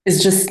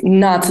is just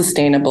not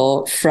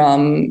sustainable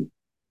from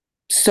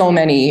so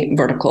many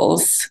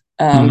verticals.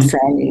 From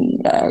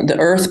the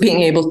earth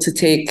being able to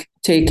take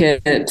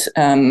it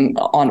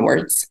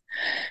onwards.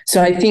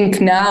 So I think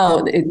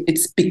now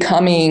it's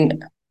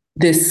becoming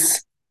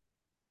this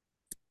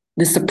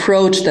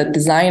approach that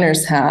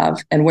designers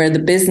have, and where the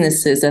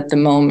business is at the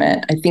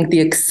moment. I think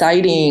the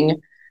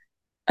exciting,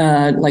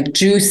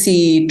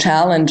 juicy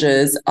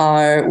challenges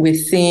are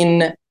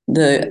within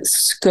the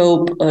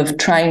scope of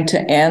trying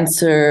to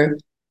answer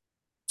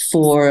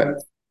for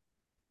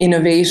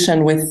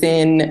innovation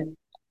within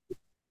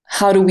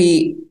how do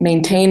we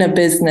maintain a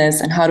business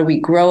and how do we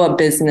grow a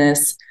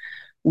business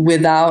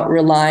without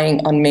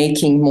relying on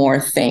making more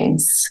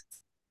things,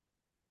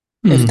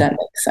 if that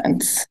makes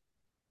sense.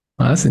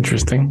 Well, that's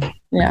interesting.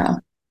 Yeah.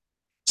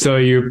 So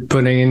you're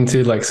putting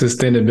into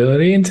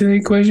sustainability into the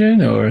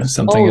equation or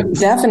something? Oh,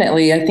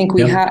 definitely. I think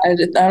I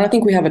don't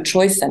think we have a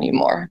choice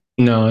anymore.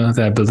 No,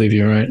 I believe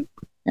you're right.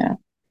 Yeah.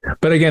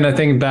 But again, I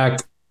think back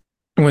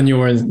when you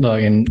were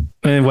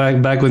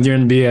back with your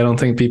MBA, I don't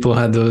think people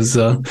had those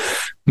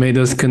made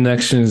those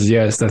connections.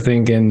 Yes, I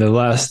think in the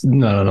last,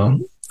 I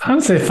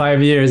would say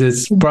 5 years,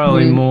 it's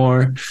probably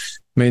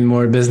made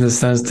more business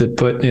sense to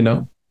put,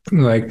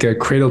 like a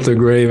cradle to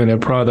grave in a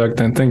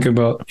product and think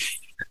about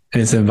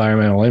its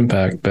environmental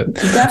impact. But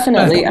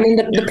definitely, I mean,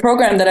 the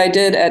program that I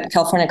did at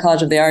California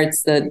College of the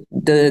Arts, the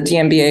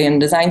DMBA in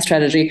design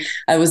strategy,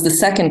 I was the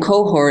second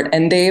cohort,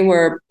 and they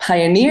were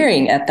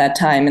pioneering at that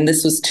time. And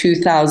this was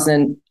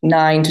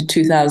 2009 to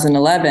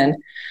 2011.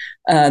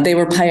 They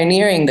were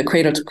pioneering the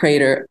cradle to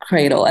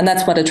cradle. And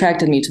that's what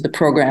attracted me to the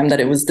program, that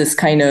it was this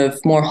kind of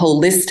more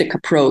holistic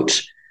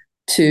approach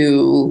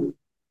to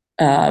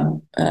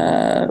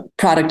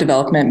product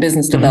development,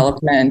 business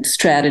development,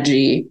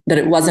 strategy, that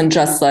it wasn't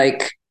just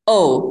like,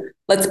 oh,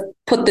 let's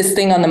put this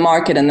thing on the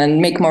market and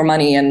then make more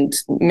money and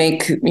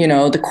make,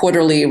 the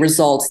quarterly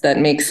results that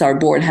makes our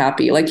board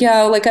happy. Like,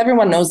 yeah, like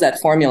everyone knows that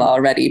formula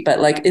already, but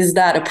like, is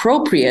that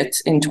appropriate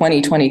in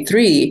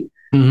 2023?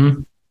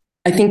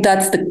 I think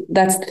that's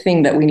the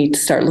thing that we need to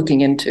start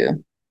looking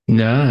into.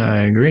 Yeah, I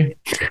agree.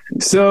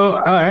 So,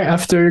 all right,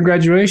 after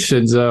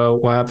graduations,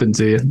 what happened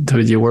to you? Who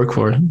did you work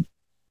for?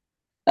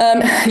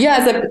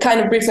 As I kind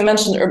of briefly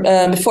mentioned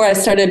before, I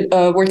started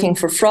working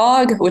for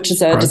Frog, which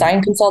is a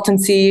design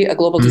consultancy, a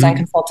global design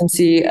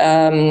consultancy.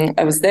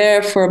 I was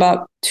there for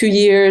about 2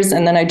 years,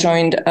 and then I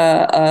joined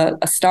a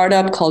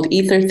startup called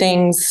Ether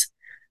Things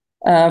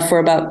for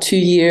about 2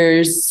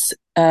 years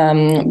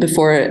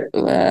before it,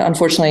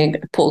 unfortunately,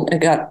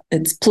 got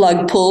its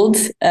plug pulled.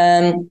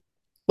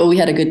 But we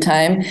had a good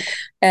time.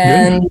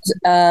 And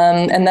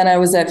then I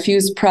was at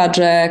Fuse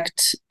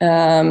Project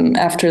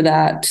after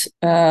that,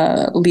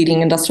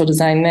 leading industrial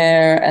design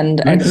there, and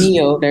at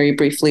NEO very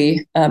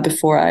briefly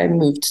before I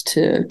moved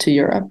to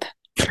Europe.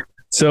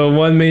 So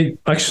what made,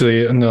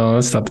 actually, no,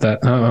 let's stop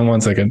that.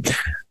 1 second.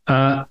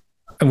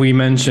 We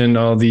mentioned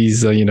all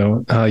these,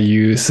 how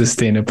you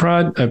sustain a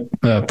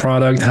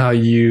product, how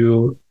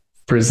you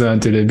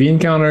present to the bean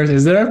counters.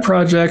 Is there a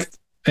project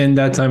in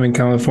that time in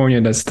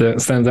California that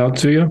stands out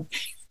to you?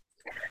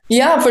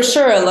 Yeah, for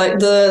sure. Like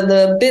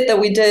the bit that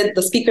we did,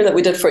 the speaker that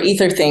we did for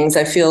Ether Things,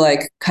 I feel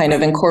like kind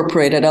of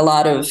incorporated a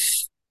lot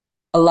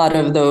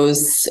of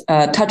those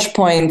touch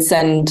points.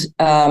 And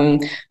I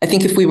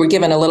think if we were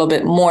given a little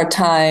bit more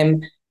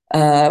time,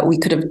 we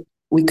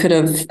could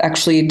have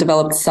actually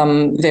developed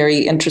some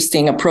very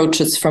interesting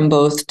approaches from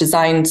both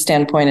design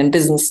standpoint and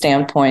business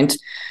standpoint.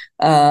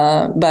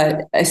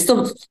 But I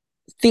still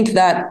think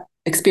that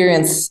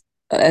experience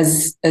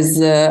as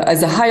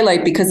a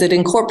highlight, because it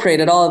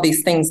incorporated all of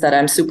these things that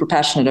I'm super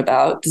passionate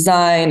about: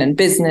 design and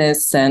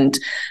business and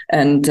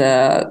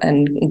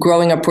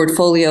growing a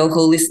portfolio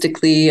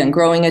holistically and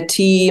growing a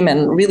team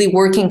and really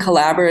working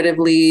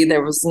collaboratively.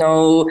 There was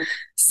no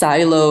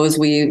silos.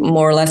 We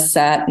more or less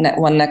sat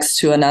one next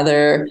to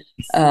another,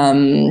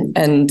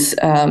 and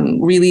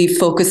really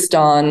focused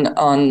on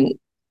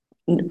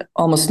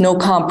almost no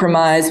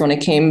compromise when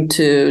it came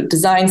to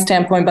design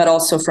standpoint, but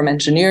also from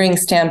engineering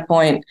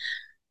standpoint.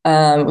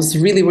 Was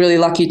really, really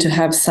lucky to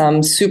have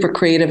some super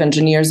creative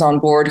engineers on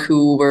board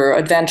who were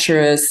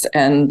adventurous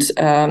and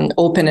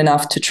open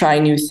enough to try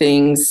new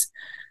things.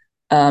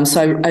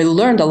 So I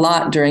learned a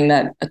lot during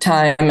that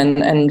time,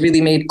 and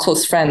really made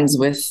close friends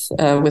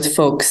with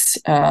folks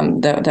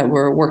that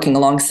were working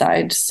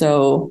alongside.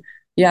 So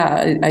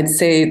yeah, I'd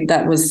say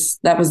that was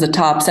the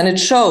tops, and it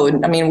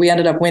showed. I mean, we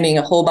ended up winning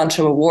a whole bunch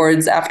of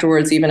awards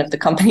afterwards, even if the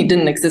company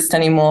didn't exist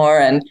anymore.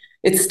 And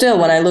it's still,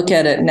 when I look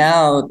at it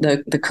now,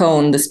 the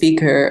cone, the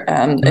speaker,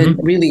 it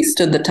really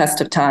stood the test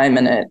of time,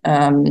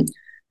 and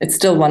it's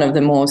still one of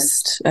the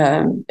most,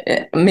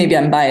 maybe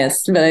I'm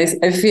biased, but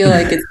I feel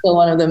like it's still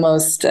one of the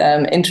most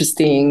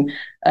interesting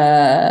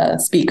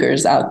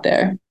speakers out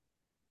there.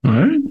 All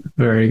right,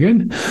 very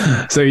good.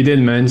 So you did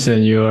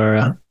mention you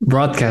are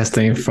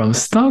broadcasting from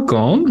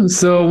Stockholm.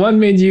 So what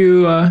made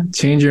you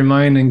change your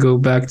mind and go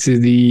back to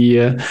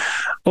the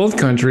old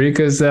country?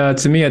 Because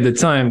to me at the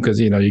time, because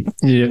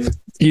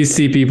you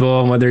see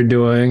people and what they're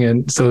doing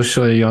and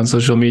on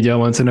social media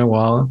once in a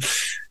while,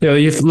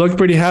 you look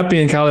pretty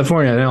happy in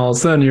California, and then all of a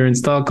sudden you're in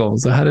Stockholm.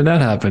 So how did that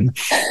happen?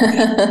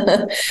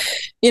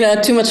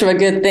 Too much of a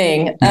good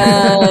thing.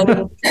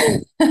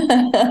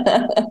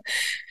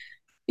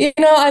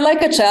 I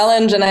like a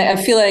challenge, and I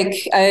feel like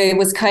I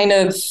was kind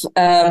of,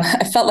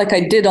 I felt like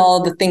I did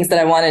all the things that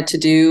I wanted to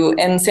do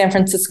in San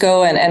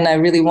Francisco, and I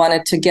really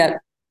wanted to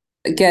get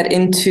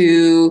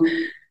into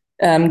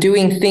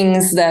doing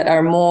things that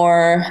are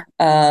more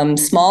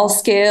small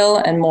scale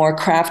and more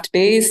craft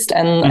based,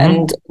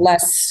 and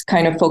less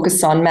kind of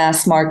focused on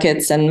mass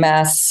markets and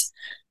mass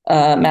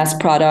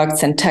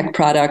products and tech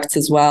products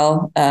as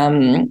well.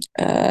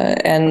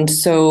 And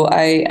so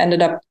I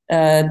ended up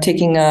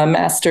taking a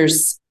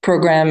master's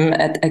program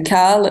at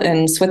ECAL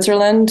in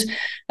Switzerland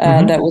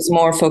that was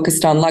more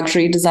focused on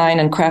luxury design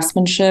and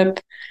craftsmanship.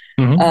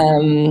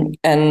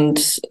 And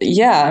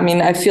yeah, I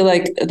mean, I feel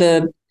like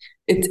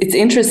it's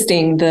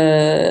interesting,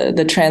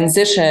 the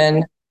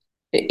transition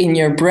in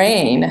your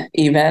brain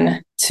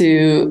even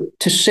to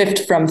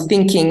shift from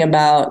thinking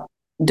about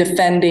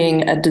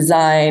defending a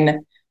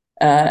design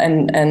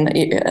and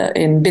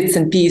in bits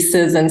and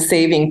pieces and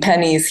saving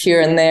pennies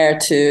here and there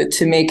to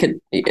make it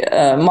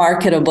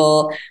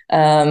marketable,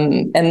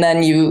 and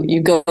then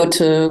you go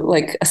to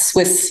like a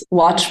Swiss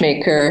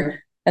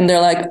watchmaker, and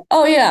they're like,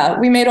 oh yeah,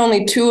 we made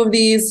only 2 of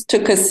these,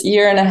 took us 1.5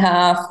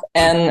 years,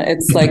 and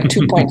it's like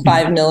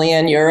 2.5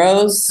 million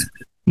euros.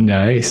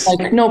 Nice.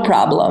 Like, no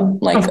problem.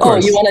 Like, oh,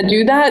 you want to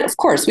do that? Of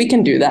course, we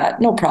can do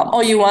that. No problem.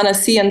 Oh, you want to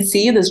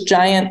CNC this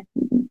giant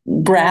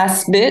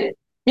brass bit?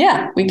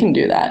 Yeah, we can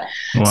do that.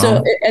 Wow.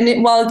 So,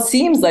 while it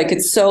seems like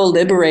it's so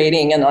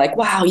liberating and like,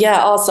 wow,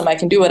 yeah, awesome, I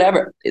can do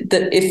whatever.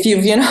 If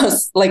you've,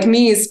 like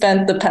me,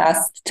 spent the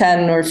past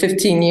 10 or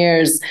 15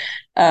 years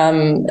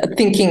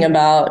thinking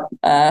about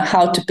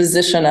how to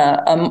position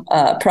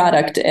a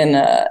product in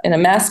a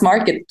mass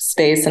market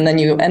space, and then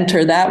you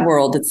enter that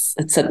world,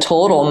 it's a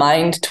total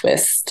mind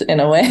twist in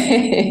a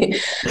way,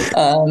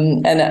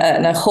 and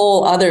a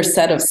whole other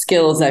set of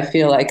skills. I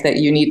feel like that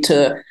you need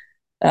to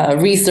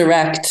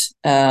resurrect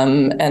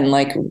and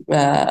like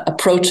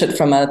approach it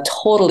from a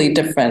totally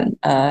different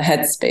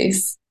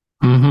headspace.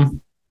 Mm-hmm.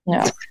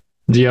 Yeah.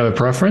 Do you have a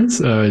preference?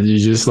 Do you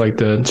just like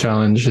the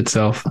challenge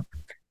itself?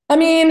 I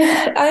mean,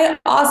 I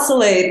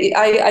oscillate.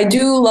 I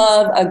do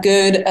love a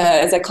good,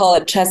 as I call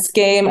it, chess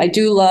game. I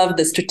do love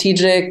the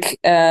strategic,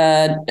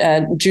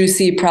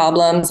 juicy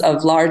problems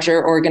of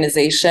larger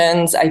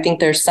organizations. I think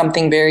there's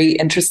something very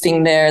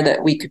interesting there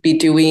that we could be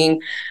doing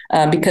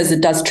because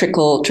it does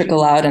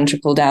trickle out and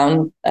trickle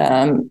down.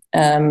 But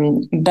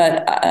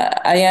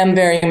I am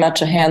very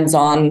much a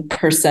hands-on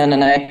person,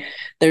 and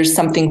there's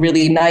something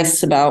really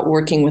nice about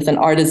working with an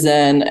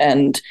artisan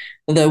and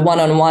the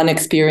one-on-one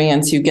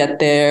experience you get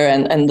there,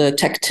 and the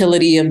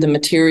tactility of the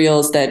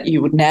materials that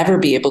you would never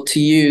be able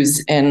to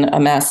use in a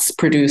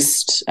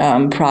mass-produced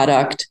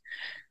product.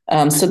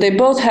 So they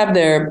both have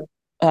their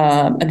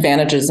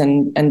advantages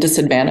and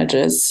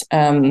disadvantages.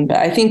 But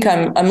I think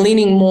I'm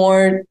leaning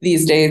more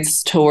these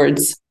days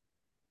towards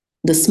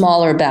the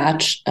smaller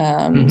batch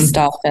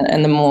stuff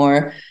and the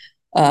more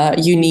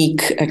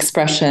unique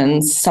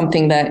expressions,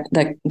 something that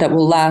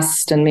will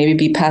last and maybe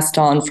be passed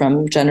on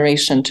from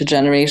generation to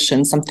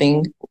generation,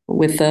 something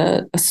with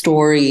a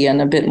story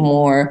and a bit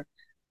more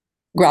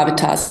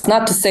gravitas.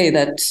 Not to say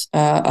that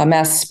a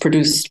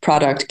mass-produced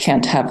product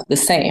can't have the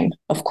same.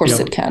 Of course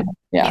it can.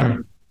 Yeah.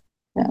 Sure.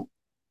 Yeah.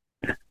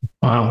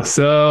 Wow.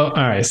 So,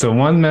 all right. So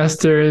one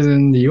master is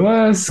in the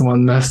US,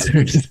 one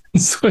master is in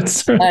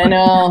Switzerland. I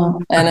know.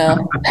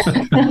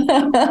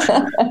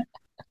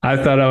 I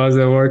thought I was a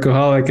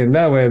workaholic in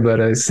that way, but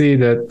I see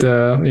that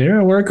you're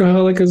a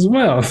workaholic as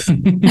well.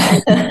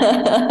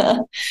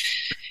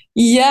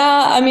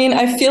 Yeah, I mean,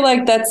 I feel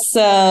like that's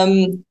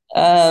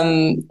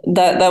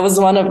that was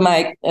one of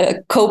my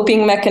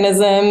coping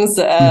mechanisms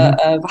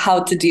of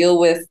how to deal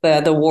with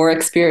the war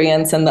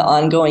experience and the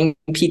ongoing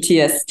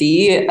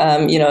PTSD.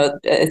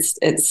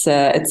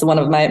 It's one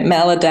of my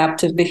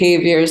maladaptive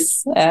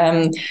behaviors.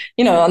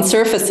 On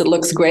surface it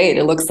looks great.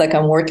 It looks like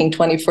I'm working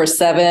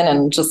 24/7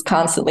 and just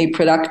constantly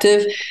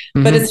productive,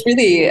 but it's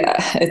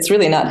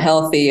really not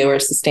healthy or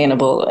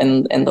sustainable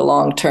in the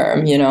long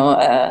term.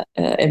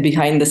 And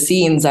behind the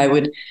scenes, I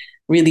would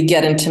really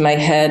get into my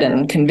head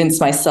and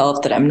convince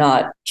myself that I'm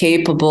not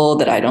capable,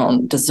 that I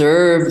don't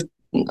deserve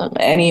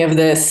any of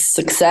this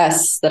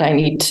success, that I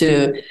need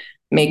to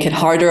make it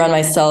harder on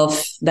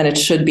myself than it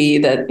should be,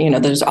 that,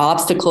 there's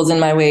obstacles in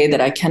my way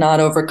that I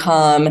cannot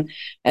overcome.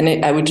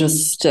 And I would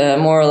just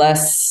more or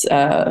less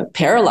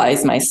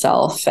paralyze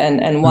myself.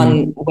 And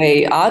one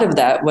way out of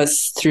that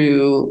was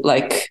through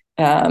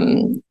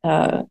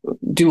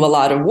do a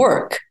lot of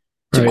work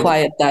to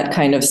quiet that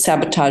kind of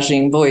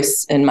sabotaging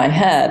voice in my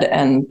head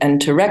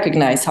and to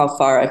recognize how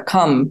far I've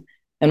come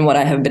and what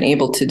I have been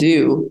able to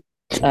do,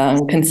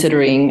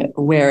 considering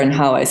where and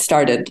how I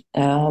started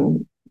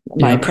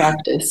my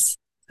practice.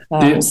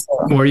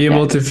 Were you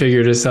able to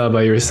figure this out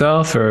by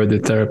yourself, or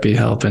did therapy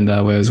help in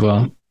that way as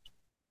well?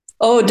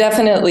 Oh,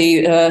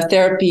 definitely.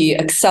 Therapy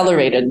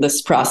accelerated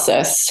this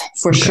process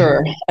for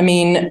sure. I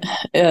mean,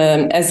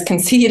 as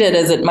conceited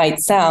as it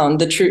might sound,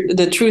 the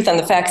truth and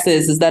the facts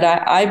is that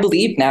I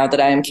believe now that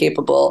I am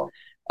capable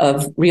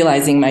of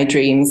realizing my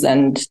dreams,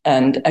 and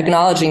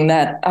acknowledging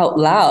that out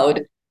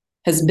loud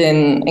has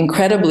been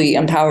incredibly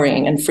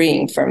empowering and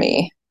freeing for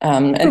me.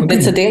 And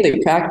it's a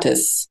daily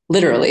practice,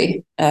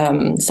 literally,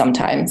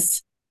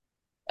 sometimes,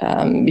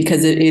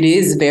 because it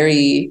is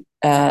very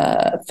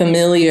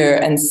familiar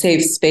and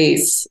safe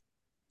space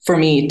for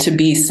me to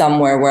be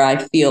somewhere where I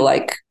feel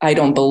like I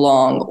don't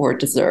belong or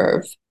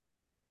deserve.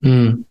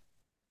 I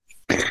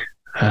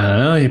don't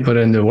know, you put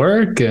in the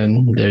work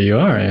and there you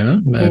are,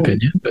 my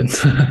opinion. But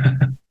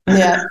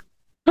yeah.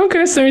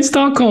 Okay, so in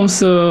Stockholm.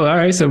 So, all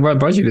right, so what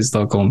brought you to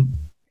Stockholm?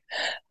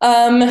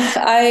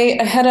 I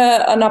had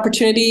an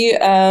opportunity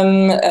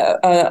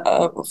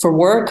for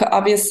work,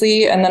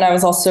 obviously, and then I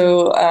was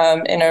also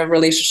in a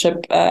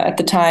relationship at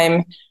the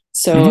time.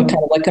 So kind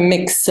of like a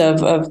mix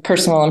of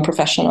personal and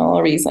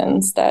professional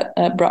reasons that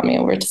brought me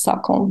over to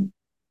Stockholm.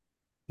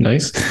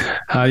 Nice.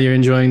 How are you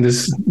enjoying the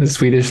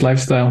Swedish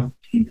lifestyle?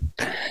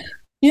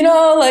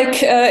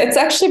 It's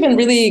actually been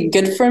really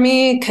good for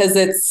me because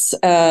it's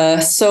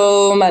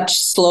so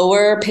much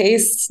slower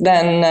pace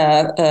than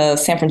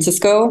San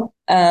Francisco.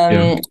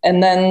 And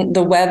then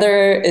the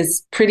weather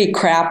is pretty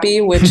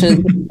crappy, which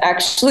is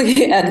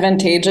actually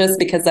advantageous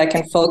because I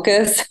can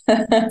focus.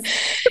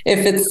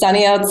 If it's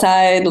sunny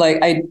outside,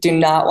 I do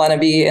not want to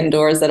be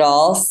indoors at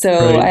all. So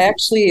I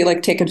actually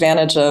take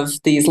advantage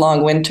of these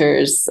long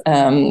winters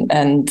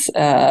and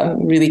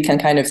really can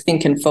kind of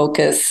think and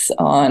focus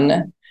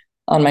on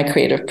on my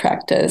creative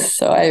practice.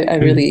 So I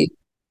really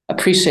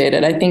appreciate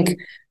it. I think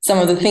some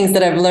of the things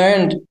that I've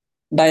learned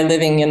by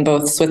living in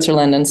both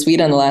Switzerland and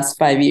Sweden the last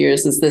 5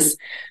 years is this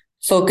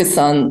focus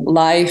on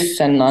life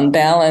and on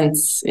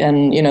balance,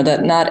 and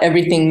that not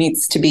everything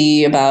needs to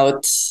be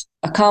about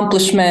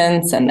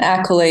accomplishments and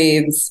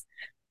accolades,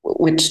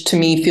 which to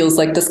me feels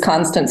like this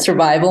constant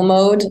survival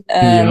mode.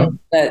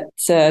 That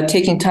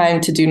taking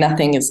time to do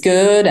nothing is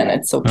good and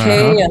it's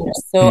okay. And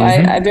so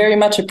I very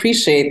much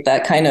appreciate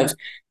that kind of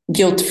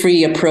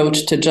guilt-free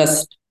approach to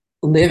just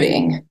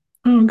living.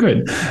 Oh,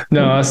 good.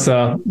 No, us,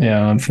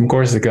 I'm from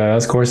Corsica.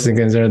 Us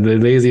Corsicans are the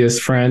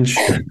laziest French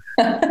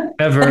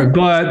ever,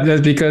 but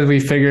that's because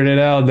we figured it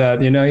out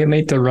that, you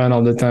need to run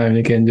all the time.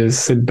 You can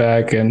just sit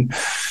back and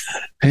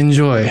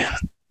enjoy.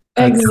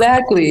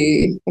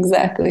 Exactly.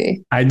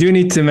 I do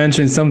need to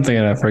mention something,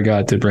 and I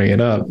forgot to bring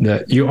it up,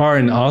 that you are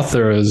an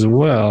author as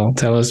well.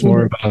 Tell us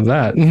more about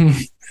that.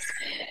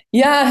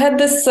 Yeah, I had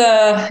this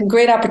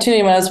great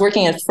opportunity when I was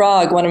working at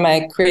Frog. One of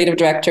my creative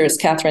directors,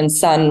 Catherine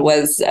Sun,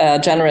 was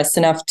generous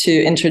enough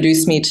to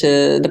introduce me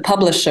to the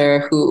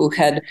publisher who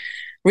had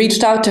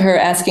reached out to her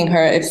asking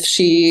her if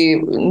she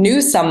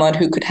knew someone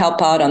who could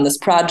help out on this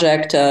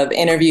project of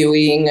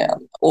interviewing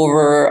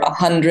over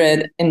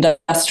 100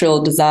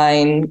 industrial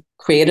design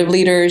creative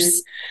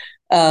leaders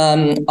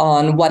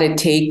on what it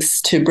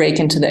takes to break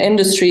into the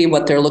industry,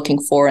 what they're looking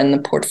for in the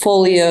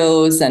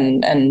portfolios,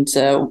 and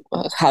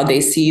how they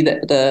see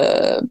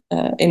the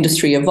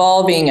industry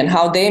evolving and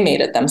how they made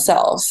it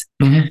themselves.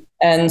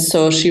 And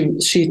so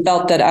she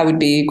felt that I would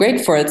be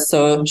great for it.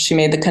 So she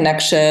made the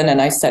connection,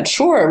 and I said,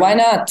 sure, why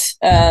not?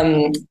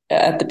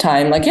 At the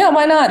time,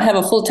 why not have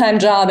a full-time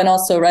job and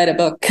also write a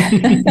book?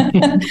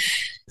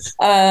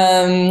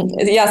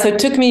 So it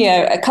took me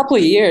a couple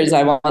of years,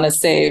 I want to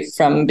say,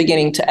 from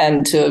beginning to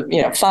end to,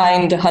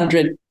 find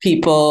 100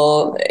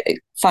 people,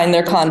 find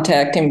their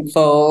contact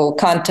info,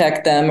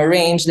 contact them,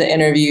 arrange the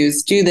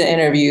interviews, do the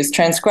interviews,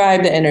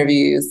 transcribe the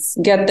interviews,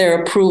 get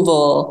their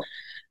approval.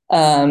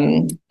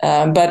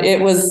 But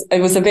it was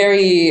a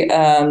very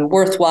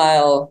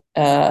worthwhile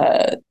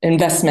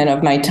investment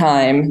of my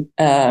time.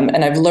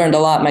 And I've learned a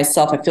lot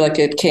myself. I feel like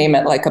it came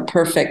at a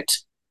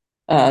perfect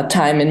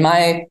time in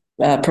my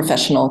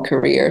professional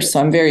career. So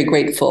I'm very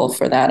grateful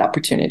for that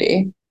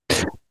opportunity.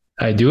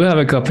 I do have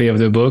a copy of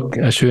the book.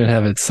 I shouldn't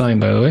have it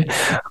signed, by the way.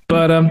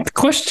 But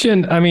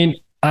question,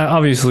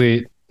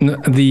 obviously,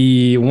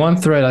 the one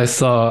thread I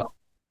saw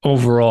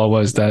overall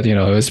was that, it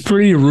was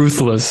pretty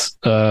ruthless.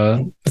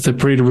 It's a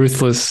pretty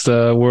ruthless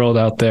world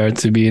out there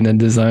to be in the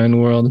design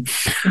world.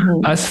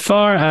 As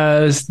far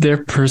as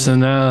their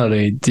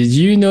personality, did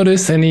you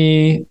notice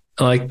any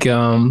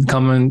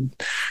common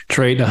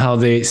trait of how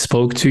they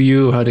spoke to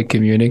you, how they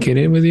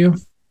communicated with you?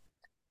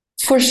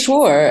 For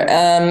sure.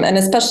 And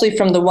especially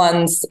from the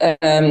ones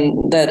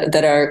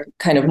that are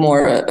kind of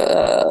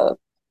more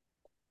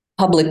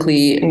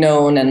publicly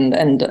known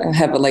and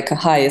have a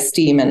high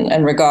esteem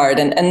and regard.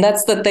 And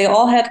that's that they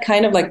all had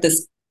kind of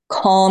this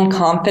calm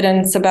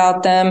confidence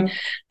about them.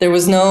 There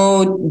was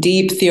no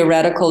deep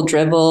theoretical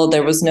drivel.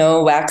 There was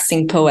no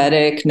waxing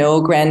poetic,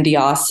 no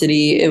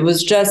grandiosity. It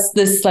was just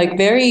this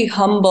very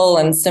humble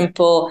and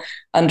simple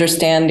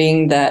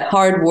understanding that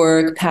hard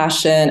work,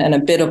 passion, and a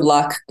bit of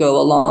luck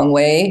go a long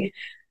way.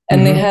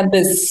 And they had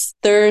this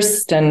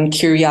thirst and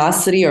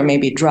curiosity, or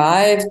maybe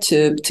drive,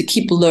 to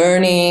keep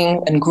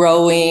learning and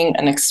growing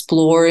and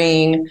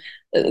exploring.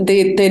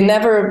 They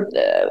never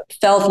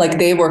felt like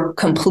they were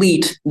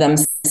complete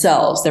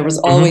themselves. There was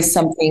always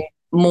something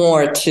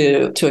more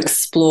to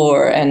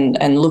explore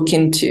and look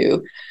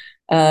into,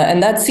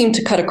 and that seemed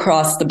to cut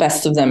across the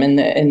best of them in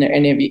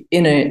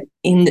the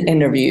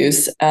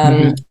interviews.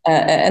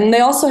 And they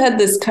also had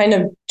this kind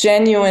of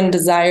genuine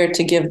desire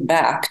to give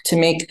back, to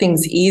make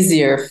things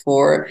easier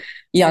for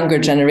younger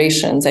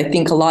generations. I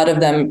think a lot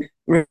of them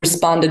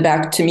responded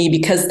back to me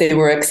because they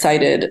were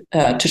excited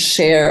to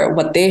share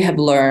what they have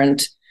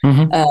learned.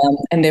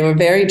 And they were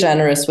very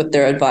generous with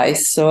their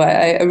advice. So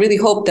I really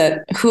hope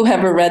that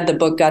whoever read the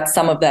book got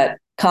some of that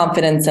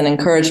confidence and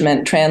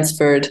encouragement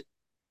transferred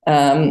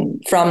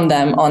from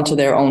them onto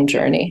their own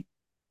journey.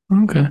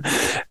 Okay.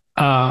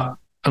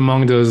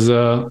 Among those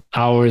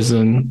hours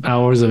and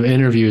hours of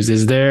interviews,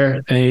 is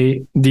there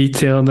a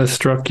detail that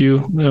struck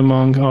you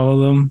among all of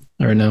them,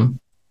 or no?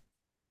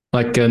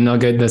 Like a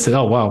nugget that said,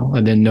 oh, wow,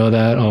 I didn't know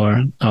that,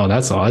 or, oh,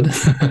 that's odd.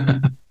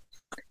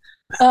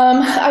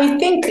 I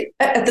think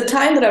at the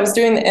time that I was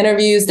doing the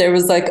interviews, there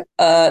was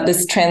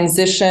this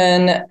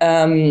transition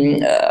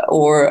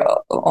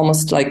or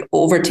almost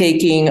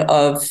overtaking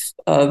of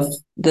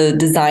the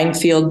design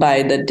field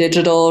by the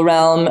digital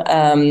realm.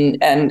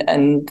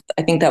 And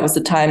I think that was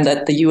the time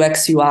that the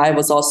UX UI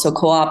was also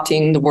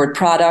co-opting the word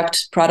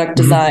product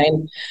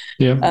design.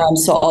 Yeah.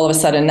 So all of a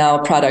sudden now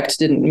product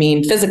didn't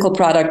mean physical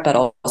product, but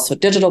also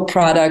digital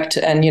product.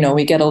 And,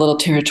 we get a little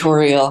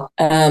territorial.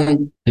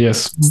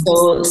 Yes.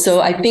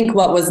 So I think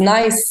what was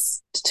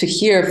nice to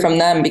hear from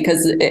them,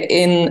 because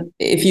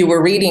if you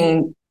were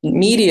reading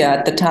media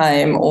at the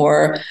time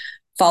or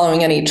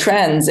following any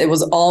trends, it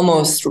was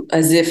almost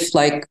as if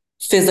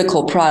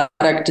physical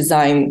product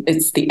design,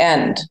 it's the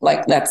end,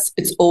 like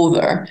it's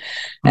over.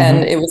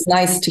 And it was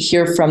nice to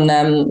hear from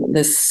them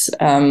this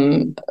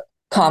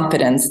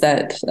confidence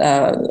that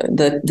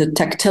the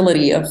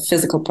tactility of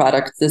physical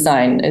product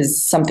design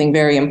is something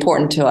very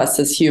important to us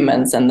as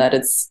humans, and that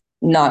it's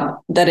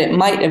not, that it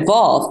might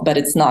evolve, but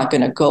it's not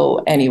going to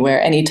go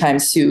anywhere anytime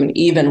soon,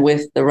 even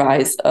with the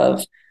rise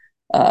of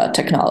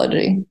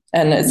technology.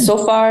 And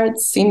so far, it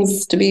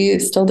seems to be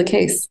still the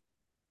case.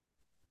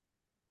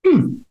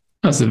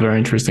 That's a very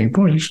interesting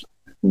point.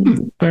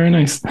 Very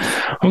nice.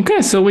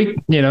 Okay, so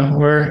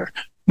we're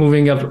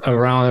moving up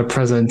around the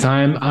present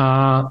time.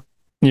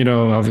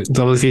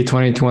 Obviously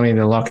 2020,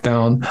 the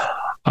lockdown.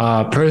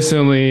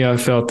 Personally, I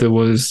felt it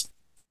was,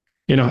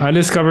 I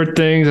discovered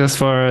things as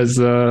far as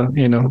I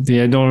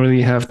don't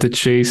really have to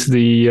chase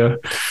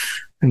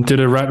into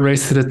the rat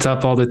race to the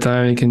top all the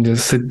time. You can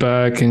just sit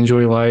back,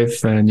 enjoy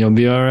life, and you'll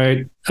be all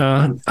right.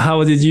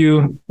 How did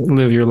you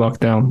live your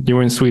lockdown? You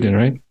were in Sweden,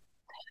 right?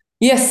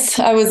 Yes,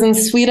 I was in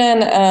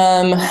Sweden.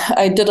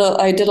 I did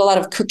a lot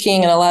of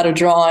cooking and a lot of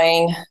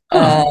drawing.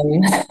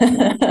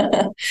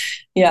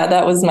 Yeah,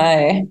 that was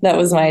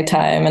my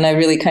time, and I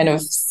really kind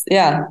of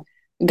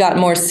got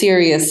more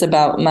serious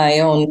about my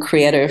own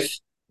creative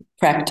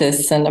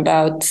practice and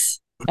about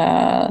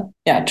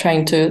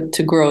trying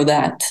to grow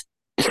that.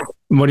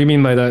 What do you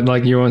mean by that?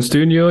 Like your own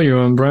studio, your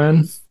own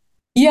brand?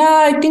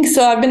 Yeah, I think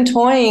so. I've been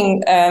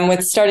toying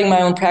with starting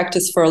my own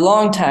practice for a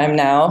long time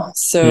now.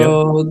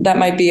 So that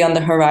might be on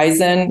the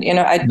horizon.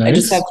 Nice. I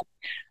just have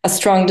a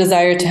strong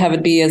desire to have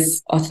it be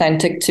as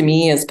authentic to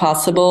me as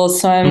possible.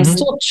 So I'm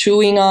still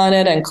chewing on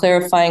it and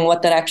clarifying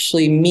what that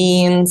actually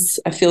means.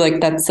 I feel like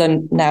that's a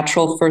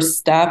natural first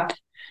step.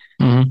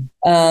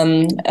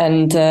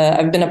 And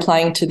I've been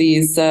applying to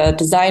these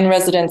design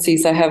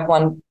residencies. I have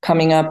one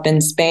coming up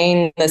in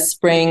Spain this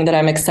spring that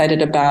I'm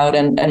excited about,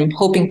 and I'm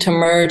hoping to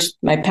merge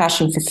my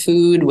passion for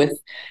food with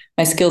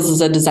my skills as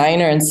a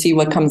designer and see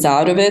what comes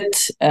out of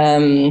it.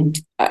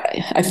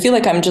 I feel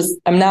like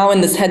I'm now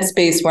in this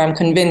headspace where I'm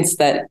convinced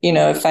that,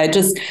 if I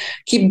just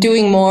keep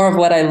doing more of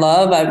what I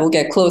love, I will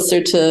get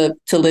closer to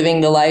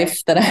living the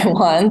life that I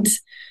want.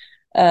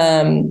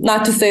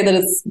 Not to say that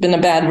it's been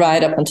a bad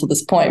ride up until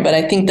this point, but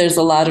I think there's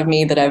a lot of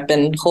me that I've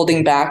been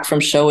holding back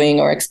from showing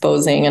or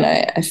exposing. And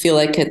I feel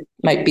like it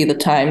might be the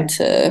time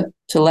to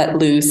let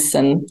loose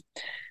and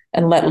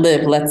let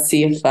live. Let's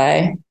see if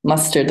I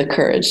muster the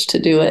courage to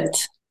do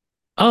it.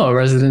 Oh, a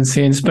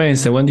residency in Spain.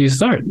 So when do you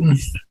start?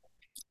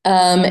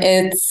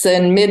 It's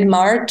in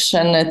mid-March,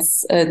 and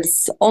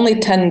it's only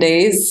 10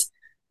 days.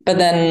 But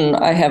then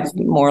I have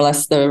more or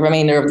less the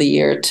remainder of the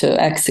year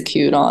to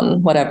execute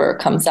on whatever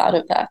comes out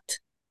of that.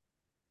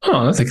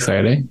 Oh, that's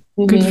exciting.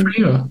 Good for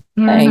you.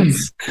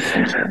 Thanks.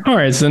 Nice. All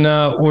right. So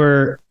now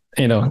we're,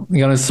 going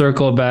to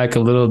circle back a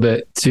little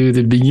bit to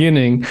the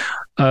beginning.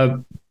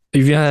 Hopefully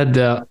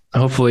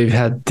you've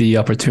had the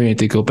opportunity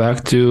to go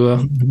back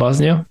to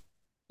Bosnia.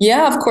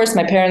 Yeah, of course.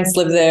 My parents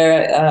live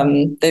there.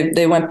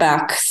 They went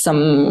back I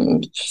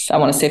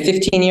want to say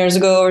 15 years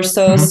ago or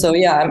so. So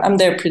yeah, I'm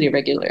there pretty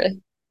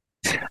regularly.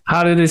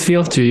 How did it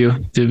feel to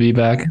you to be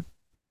back?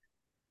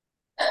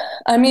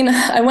 I mean,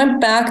 I went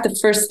back the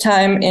first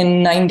time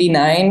in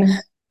 99.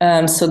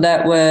 So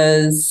that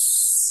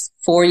was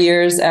 4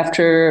 years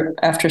after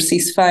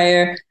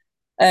ceasefire.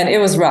 And it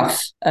was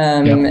rough.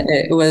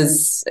 It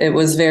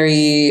was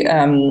very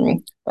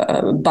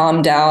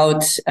bombed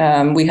out.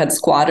 We had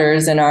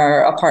squatters in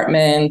our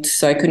apartment,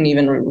 so I couldn't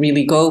even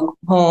really go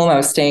home. I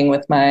was staying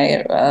with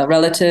my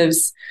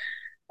relatives.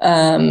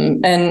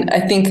 And I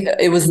think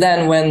it was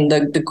then when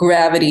the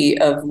gravity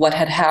of what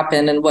had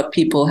happened and what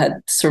people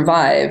had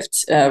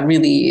survived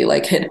really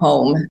hit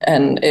home,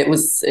 and it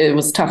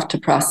was tough to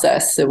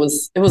process. It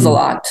was a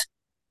lot.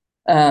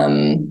 I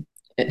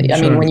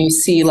mean, when you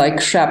see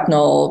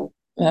shrapnel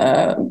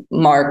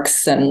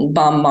marks and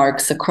bomb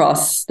marks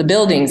across the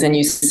buildings, and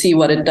you see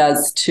what it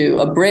does to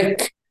a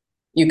brick,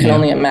 you can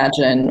only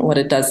imagine what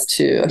it does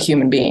to a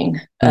human being.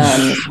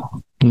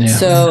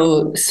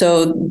 So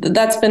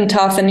that's been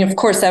tough. And of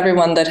course,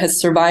 everyone that has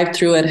survived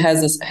through it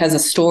has a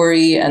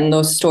story, and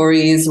those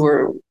stories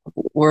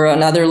were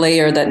another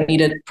layer that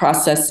needed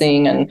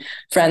processing, and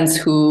friends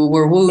who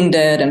were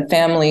wounded, and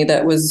family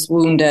that was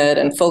wounded,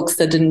 and folks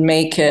that didn't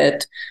make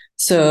it.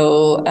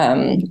 So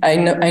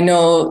I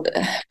know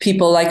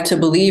people like to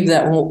believe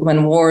that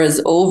when war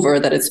is over,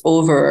 that it's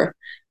over,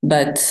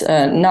 but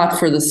not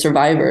for the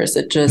survivors.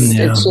 It's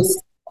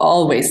just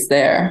always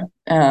there.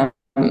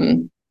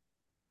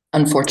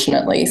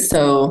 Unfortunately.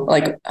 So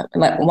like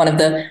one of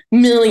the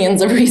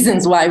millions of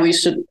reasons why we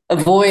should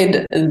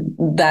avoid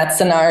that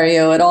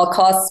scenario at all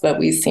costs, but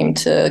we seem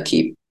to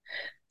keep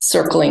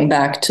circling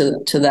back to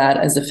that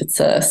as if it's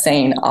a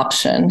sane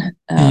option.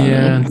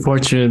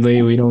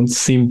 Unfortunately, we don't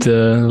seem to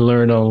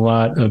learn a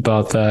lot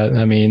about that.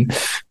 I mean,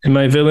 in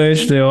my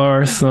village, there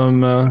are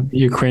some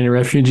Ukrainian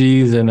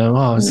refugees, and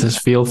it's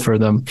just feel for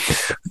them.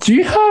 Do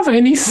you have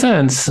any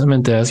sense? I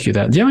meant to ask you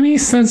that. Do you have any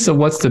sense of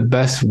what's the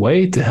best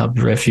way to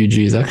help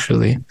refugees,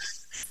 actually?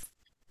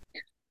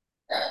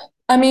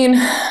 I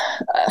mean,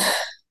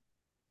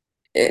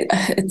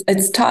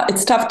 it's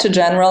tough to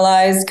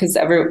generalize because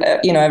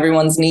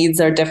everyone's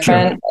needs are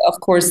different. Sure. Of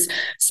course,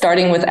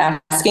 starting with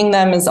asking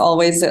them is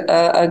always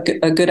a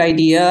good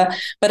idea.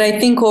 But I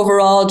think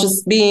overall,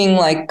 just being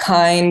like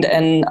kind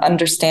and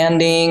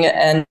understanding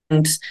and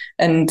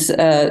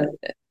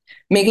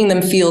making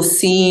them feel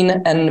seen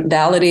and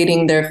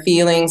validating their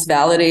feelings,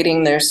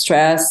 validating their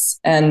stress,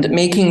 and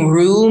making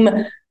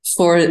room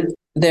for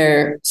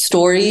their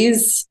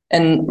stories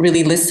and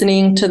really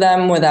listening to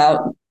them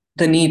without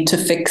the need to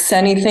fix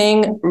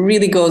anything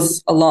really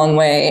goes a long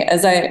way.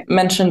 As I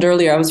mentioned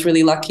earlier, I was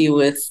really lucky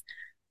with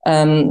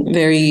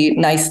very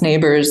nice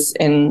neighbors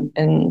in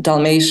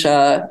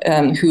Dalmatia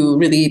who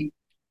really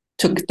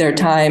took their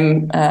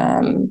time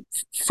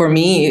for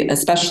me,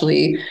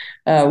 especially.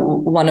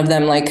 One of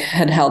them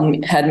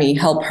had me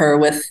help her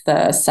with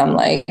some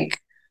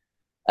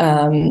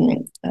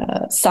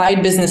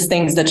side business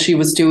things that she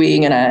was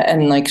doing,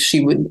 and like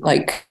she would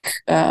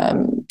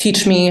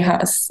teach me how,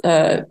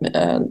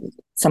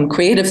 some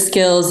creative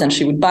skills, and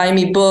she would buy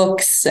me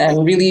books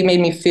and really made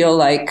me feel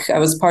like I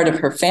was part of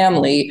her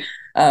family,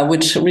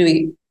 which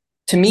really,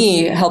 to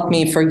me, helped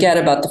me forget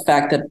about the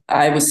fact that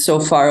I was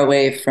so far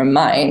away from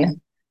mine.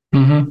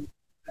 Mm-hmm.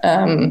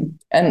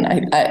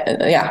 And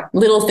yeah,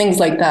 little things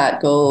like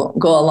that go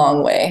a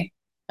long way.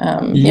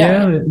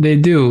 Yeah, they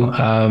do.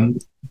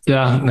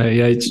 Yeah,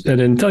 I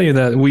didn't tell you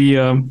that we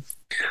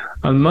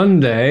on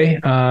Monday,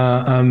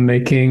 I'm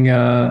making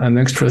an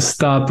extra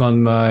stop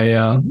on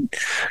my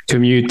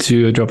commute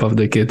to drop off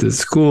the kids at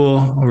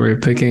school. We're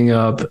picking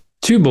up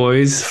two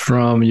boys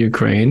from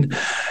Ukraine,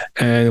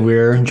 and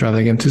we're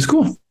driving them to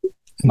school.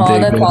 Oh,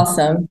 that's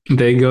awesome.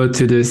 They go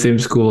to the same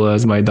school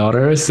as my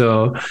daughter,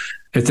 so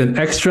it's an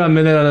extra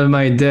minute out of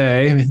my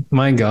day.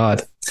 My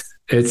God,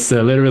 it's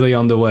literally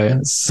on the way.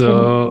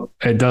 So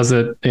it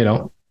doesn't,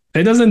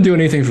 it doesn't do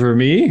anything for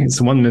me. It's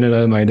 1 minute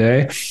out of my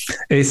day.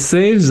 It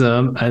saves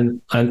them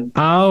an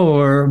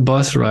hour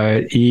bus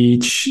ride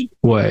each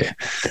way.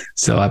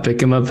 So I pick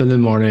them up in the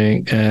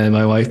morning and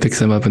my wife picks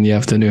them up in the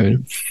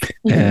afternoon.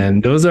 Mm-hmm.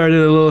 And those are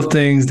the little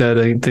things that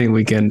I think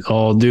we can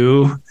all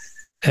do.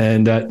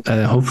 And that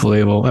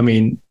hopefully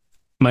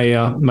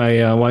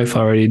my wife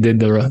already did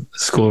the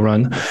school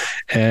run,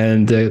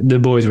 and the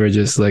boys were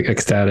just like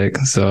ecstatic.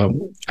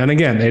 So, and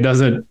again, it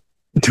doesn't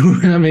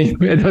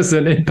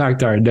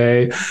impact our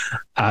day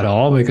at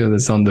all because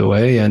it's on the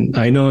way, and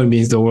I know it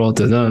means the world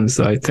to them.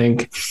 So I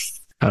think,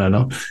 I don't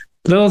know,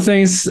 little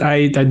things,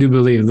 I do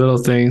believe little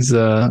things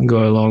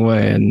go a long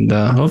way, and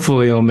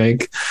hopefully it'll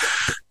make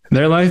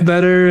their life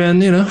better.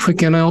 And, if we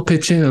can all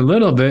pitch in a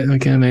little bit, we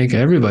can make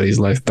everybody's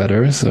life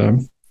better. So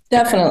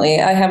definitely,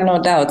 I have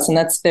no doubts, and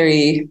that's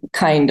very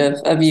kind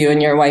of you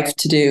and your wife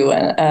to do.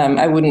 And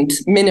I wouldn't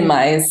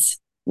minimize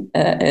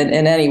it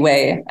in any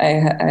way.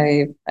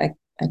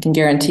 I can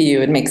guarantee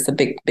you, it makes a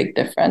big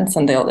difference,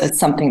 and it's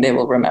something they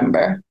will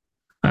remember.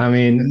 I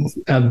mean,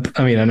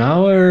 an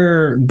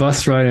hour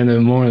bus ride in the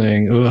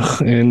morning,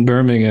 in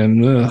Birmingham.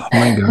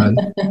 My God.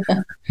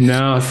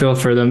 Now I feel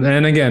for them.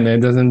 And again, it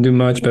doesn't do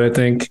much, but I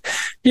think,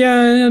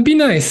 yeah, it'd be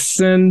nice.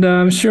 And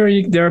I'm sure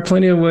there are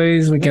plenty of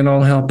ways we can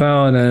all help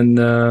out. And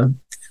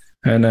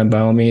by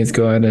all means,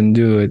 go ahead and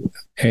do it.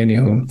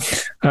 Anywho,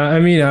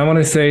 I want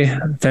to say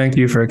thank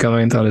you for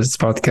coming to this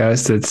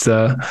podcast.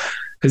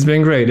 It's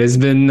been great. It's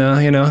been,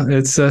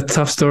 it's a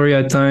tough story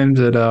at times,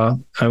 but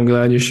I'm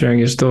glad you're sharing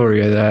your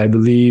story. I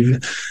believe,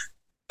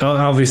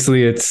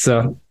 obviously, it's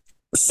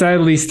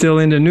sadly still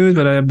in the news,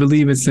 but I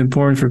believe it's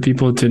important for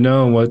people to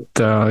know what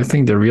I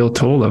think the real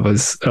toll of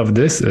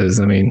this is.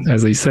 I mean,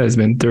 as I said, it's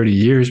been 30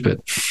 years, but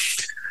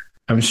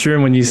I'm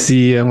sure when you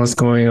see what's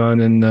going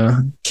on in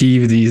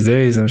Kyiv these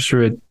days, I'm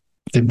sure it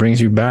brings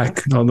you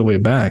back, all the way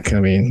back. I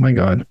mean, my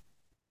God.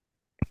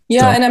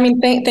 Yeah, and I mean,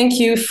 thank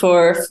you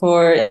for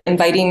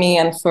inviting me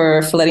and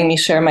for letting me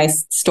share my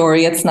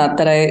story. It's not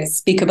that I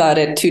speak about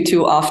it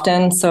too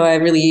often, so I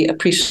really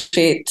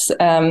appreciate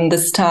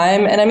this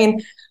time. And I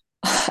mean,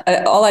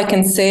 all I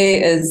can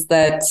say is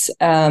that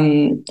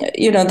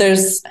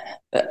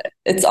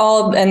it's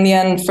all in the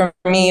end for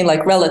me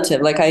like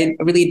relative. Like I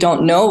really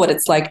don't know what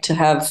it's like to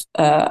have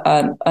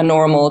a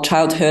normal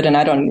childhood, and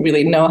I don't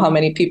really know how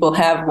many people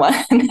have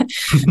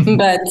one,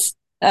 but.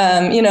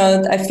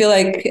 I feel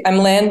like I'm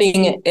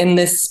landing in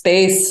this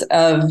space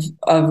of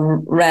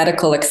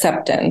radical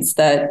acceptance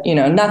that,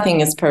 nothing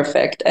is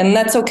perfect, and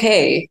that's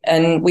okay.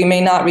 And we may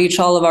not reach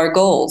all of our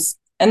goals,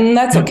 and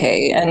that's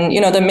okay. And,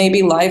 that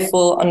maybe life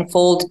will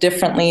unfold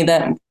differently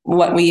than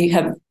what we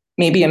have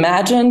maybe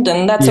imagined.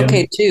 And that's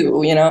okay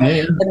too. At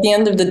the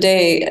end of the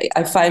day,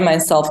 I find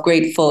myself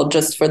grateful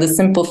just for the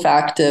simple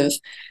fact of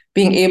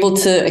being able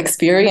to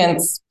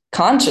experience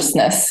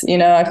consciousness.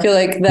 I feel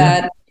like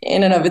that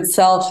in and of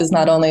itself is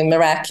not only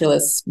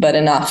miraculous, but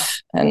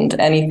enough. And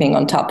anything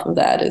on top of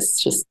that is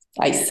just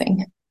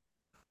icing.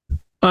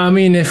 I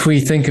mean, if we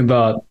think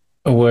about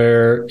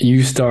where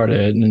you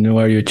started and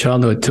where your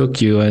childhood took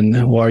you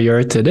and where you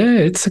are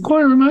today, it's a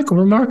quite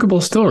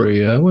remarkable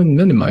story. I wouldn't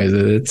minimize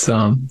it. It's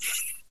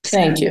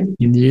thank you.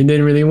 You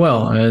did really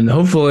well, and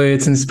hopefully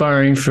it's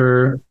inspiring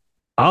for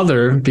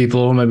other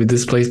people who might be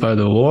displaced by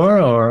the war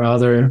or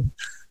other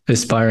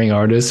aspiring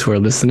artists who are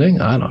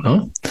listening. I don't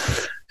know.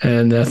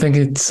 And I think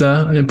it's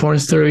an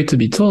important story to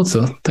be told.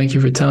 So thank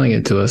you for telling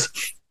it to us.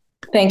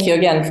 Thank you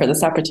again for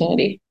this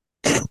opportunity.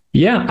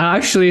 Yeah,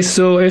 actually,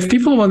 so if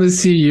people want to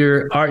see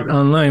your art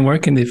online, where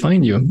can they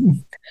find you?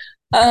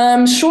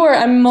 Sure.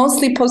 I'm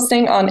mostly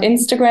posting on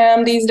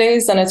Instagram these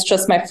days, and it's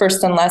just my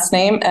first and last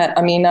name at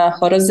Amina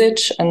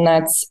Horozic, and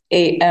that's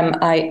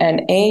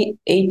AminaHoroz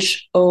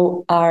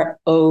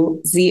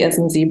as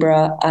in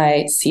zebra,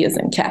 IC as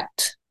in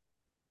cat.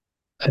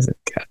 As a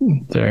cat.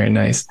 Very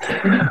nice.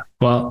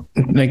 Well,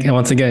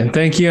 once again,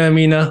 thank you,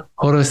 Amina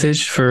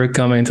Horozic, for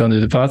coming onto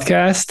the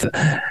podcast.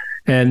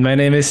 And my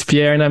name is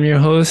Pierre, and I'm your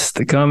host.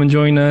 Come and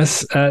join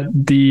us at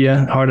the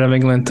Heart of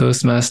England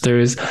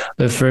Toastmasters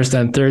the first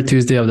and third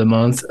Tuesday of the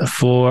month.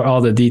 For all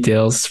the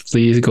details,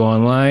 please go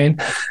online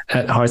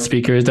at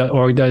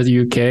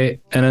heartspeakers.org.uk.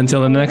 And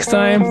until the next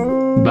time,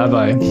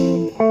 bye-bye.